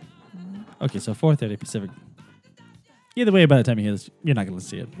 4:30? Okay, so 4:30 Pacific. Either way, by the time you hear this, you're not going to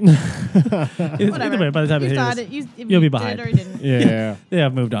see it. Either way, by the time you hear this, you'll be behind. Did or didn't. Yeah. They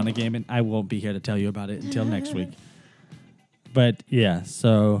have moved on the game, and I won't be here to tell you about it until next week. But yeah,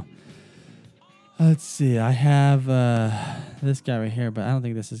 so let's see. I have this guy right here, but I don't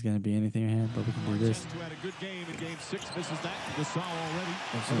think this is going to be anything right here. But we can do this. Who had a good game in game 6, misses that. Gasol already.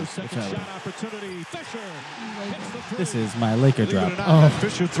 Another second shot opportunity. Fisher hits the three. This is my Laker Believe it drop. or not, that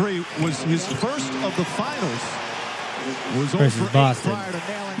Fisher 3 was his first of the finals. Was over Versus 8 Boston. prior to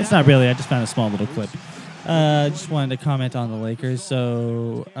nailing It's that. not really. I just found a small little clip. Just wanted to comment on the Lakers.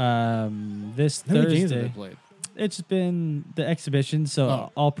 So this How many games have Thursday, they played? it's been the exhibition.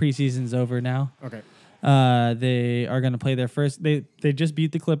 So all preseason's over now. Okay. They are going to play their first. They just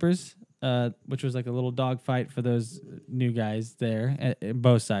beat the Clippers, which was like a little dogfight for those new guys there at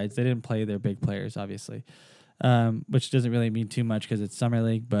both sides. They didn't play their big players, obviously, which doesn't really mean too much because it's summer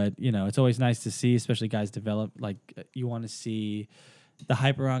league. But it's always nice to see, especially guys develop. Like you want to see the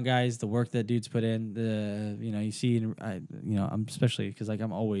hype around guys, the work that dudes put in. You see, I'm especially because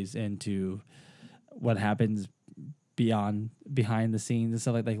I'm always into what happens behind the scenes and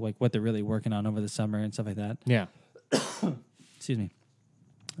stuff like what they're really working on over the summer and stuff like that. Yeah. Excuse me.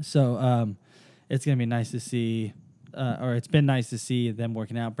 So it's gonna be nice to see, or it's been nice to see them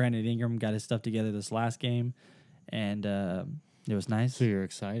working out. Brandon Ingram got his stuff together this last game, and it was nice. So you're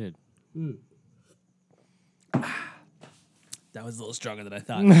excited. That was a little stronger than I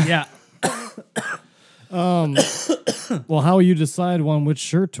thought. Yeah. Well, how will you decide on which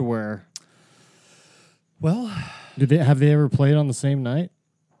shirt to wear? Well, Have they ever played on the same night?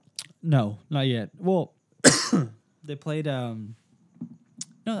 no, not yet. Well, they played. No,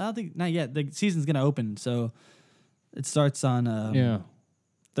 I don't think not yet. The season's gonna open, so it starts on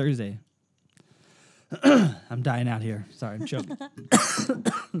Thursday. I'm dying out here. Sorry, I'm choking.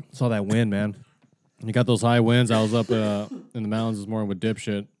 Saw that wind, man. You got those high winds. I was up in the mountains this morning with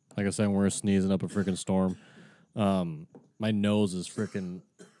dipshit. Like I said, we were sneezing up a freaking storm. My nose is freaking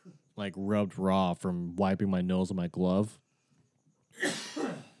rubbed raw from wiping my nose on my glove.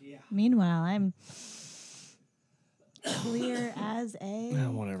 Meanwhile, I'm clear as a.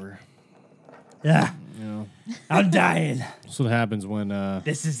 Whatever. Yeah, I'm dying. That's what happens when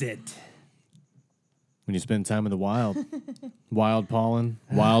This is it. you spend time in the wild. Wild pollen,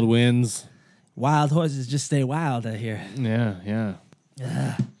 wild winds. Wild horses just stay wild out here. Yeah.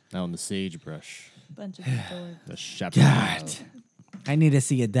 Out in the sagebrush. Bunch of people. The shepherd. God. I need to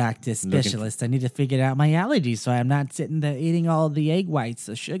see a doctor specialist. I need to figure out my allergies so I'm not sitting there eating all the egg whites,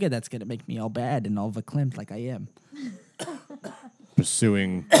 the sugar that's going to make me all bad and all verklempt like I am.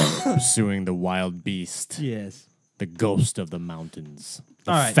 Pursuing the wild beast. Yes. The ghost of the mountains.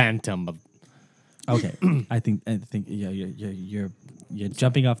 The All right. phantom of. Okay. I think you're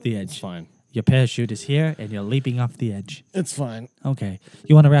jumping off the edge. Fine. Your parachute is here, and you're leaping off the edge. It's fine. Okay.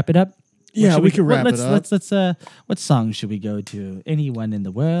 You want to wrap it up? Yeah, we can wrap it up. Let's. What song should we go to? Anyone in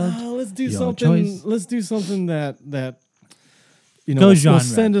the world? Let's do Your something. choice. Let's do something that you know. Go will genre.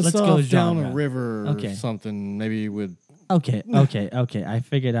 send us Let's go off down genre. a river Okay. or something. Maybe with Okay. I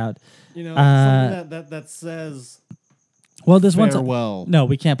figured out. you know something that says. Well, there's one farewell. song. No,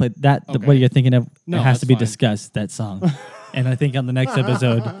 we can't play that. Okay. What you're thinking of, No, it has that's to be fine. discussed. That song, and I think on the next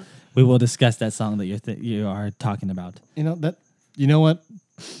episode we will discuss that song that you are talking about. You know that. You know what?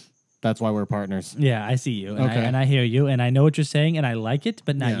 That's why we're partners. Yeah, I see you, and, Okay. I hear you, and I know what you're saying, and I like it,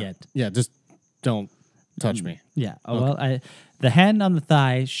 but not yeah. yet. Yeah, just don't touch me. Yeah. Oh, Okay. well, the hand on the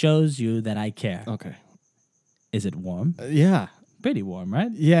thigh shows you that I care. Okay. Is it warm? Yeah. Pretty warm,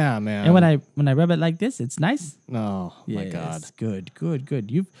 right? Yeah, man. And when I rub it like this, it's nice. Oh my God. Good.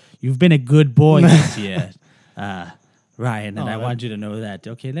 You've been a good boy this year, Ryan, and I want you to know that.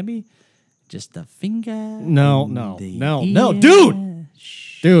 Okay, let me just a finger. No, in no, the no, ear. no, dude.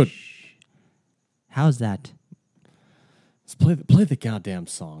 Dude. How's that? Let's play the goddamn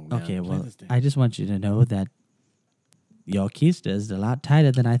song, man. Okay, Play well, this damn- I just want you to know that your keister is a lot tighter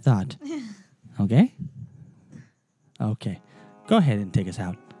than I thought. Okay? Okay. Go ahead and take us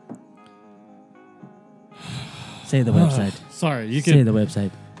out. Say the website. Sorry, you Say can the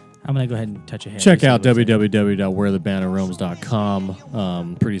website. I'm going to go ahead and touch your hair. check Say out the website.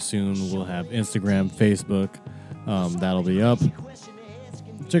 www.wherethebannerroams.com. Pretty soon we'll have Instagram, Facebook. That'll be up.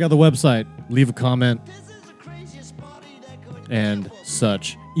 Check out the website. Leave a comment and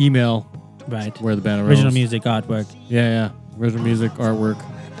such. Email. Right. Where the banner Original roams. music, artwork. Yeah. Original music, artwork,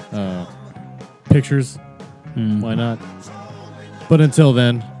 pictures. Why not? But until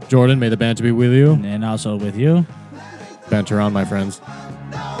then, Jordan, may the banter be with you. And also with you. Banter on, my friends.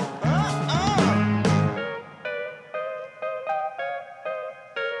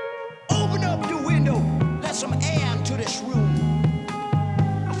 Open up the window, let some air into this room.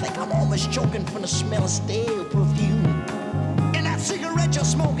 I think I'm almost choking from the smell of stale perfume. And that cigarette you're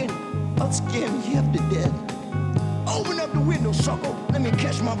smoking, I'll scare me half to death. Open up the window, sucker, let me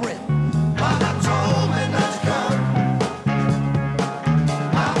catch my breath. Mama told me not to come.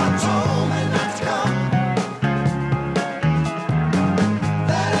 Mama told me not to come.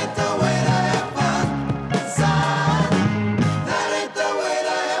 That ain't the way to have fun, son. That ain't the way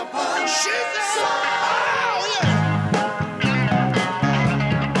to have fun. She said, oh, yeah.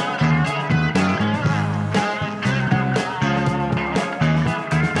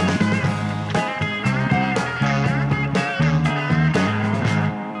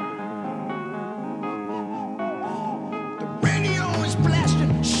 Radio is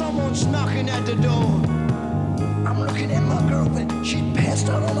blasting, someone's knocking at the door. I'm looking at my girlfriend, she passed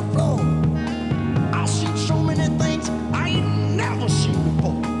out on the floor.